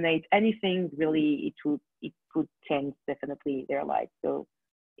donate anything, really, it could change definitely their life. So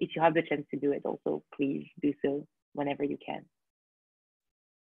if you have the chance to do it, also please do so whenever you can.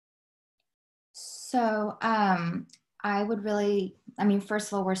 So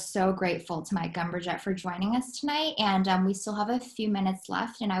first of all, we're so grateful to Micah and Bridgette for joining us tonight. And we still have a few minutes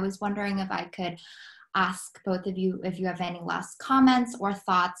left. And I was wondering if I could ask both of you if you have any last comments or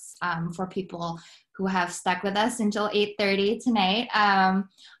thoughts for people who have stuck with us until 8:30 tonight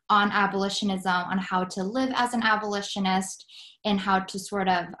on abolitionism, on how to live as an abolitionist and how to sort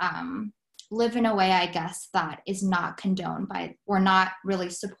of live in a way, I guess, that is not condoned by, or not really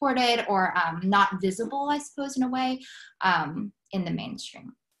supported, or not visible, I suppose, in a way, in the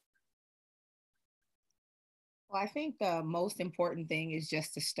mainstream. Well, I think the most important thing is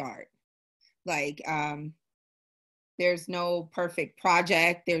just to start. Like, there's no perfect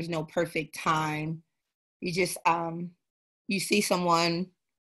project, there's no perfect time. You just, you see someone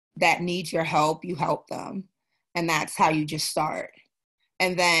that needs your help, you help them. And that's how you just start.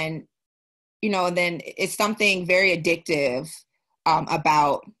 And then, then it's something very addictive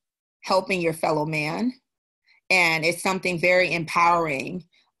about helping your fellow man. And it's something very empowering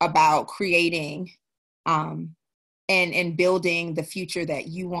about creating and building the future that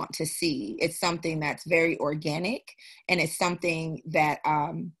you want to see. It's something that's very organic, and it's something that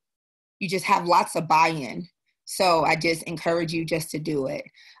you just have lots of buy-in. So I just encourage you just to do it.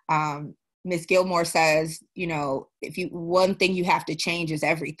 Ms. Gilmore says, one thing you have to change is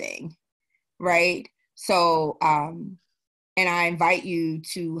everything, right? So, and I invite you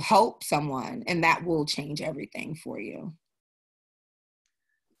to help someone, and that will change everything for you.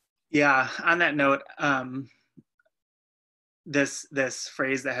 Yeah, on that note, this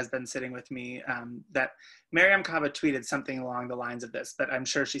phrase that has been sitting with me, that Mariam Kaba tweeted something along the lines of this, but I'm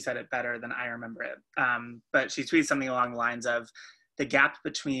sure she said it better than I remember it. But she tweeted something along the lines of, the gap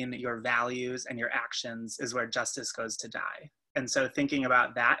between your values and your actions is where justice goes to die. And so thinking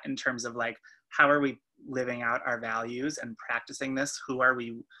about that in terms of like, how are we living out our values and practicing this? Who are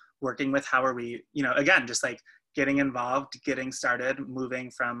we working with? How are we, again, just like getting involved, getting started,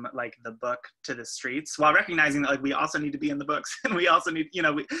 moving from like the book to the streets, while recognizing that like we also need to be in the books, and we also need,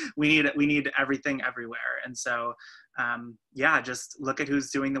 we need everything everywhere. And so, yeah, just look at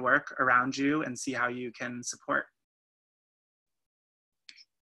who's doing the work around you and see how you can support.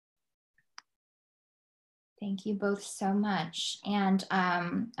 Thank you both so much. And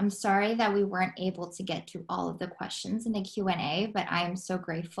I'm sorry that we weren't able to get to all of the questions in the Q&A, but I am so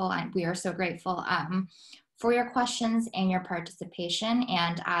grateful, and we are so grateful for your questions and your participation.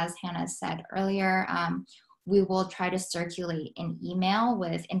 And as Hannah said earlier, we will try to circulate an email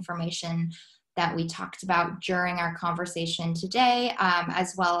with information that we talked about during our conversation today,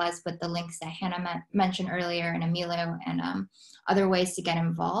 as well as with the links that Hannah mentioned earlier, and Emilio, and other ways to get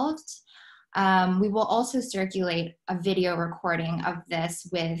involved. We will also circulate a video recording of this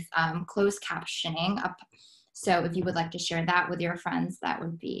with closed captioning. So if you would like to share that with your friends, that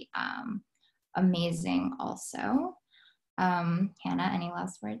would be amazing also. Hannah, any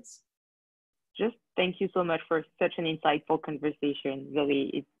last words? Just thank you so much for such an insightful conversation.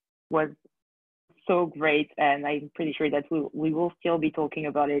 Really, it was so great, and I'm pretty sure that we will still be talking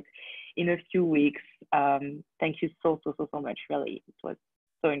about it in a few weeks. Thank you so much. Really, it was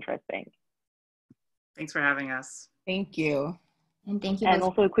so interesting. Thanks for having us. Thank you. And thank you. And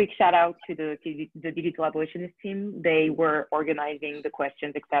also a quick shout out to the Digital Abolitionist team. They were organizing the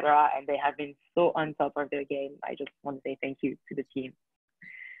questions, etc., and they have been so on top of their game. I just want to say thank you to the team.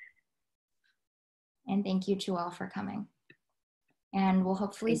 And thank you to all for coming. And we'll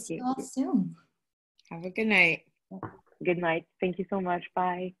hopefully see you all soon. Have a good night. Good night. Thank you so much.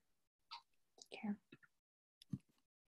 Bye.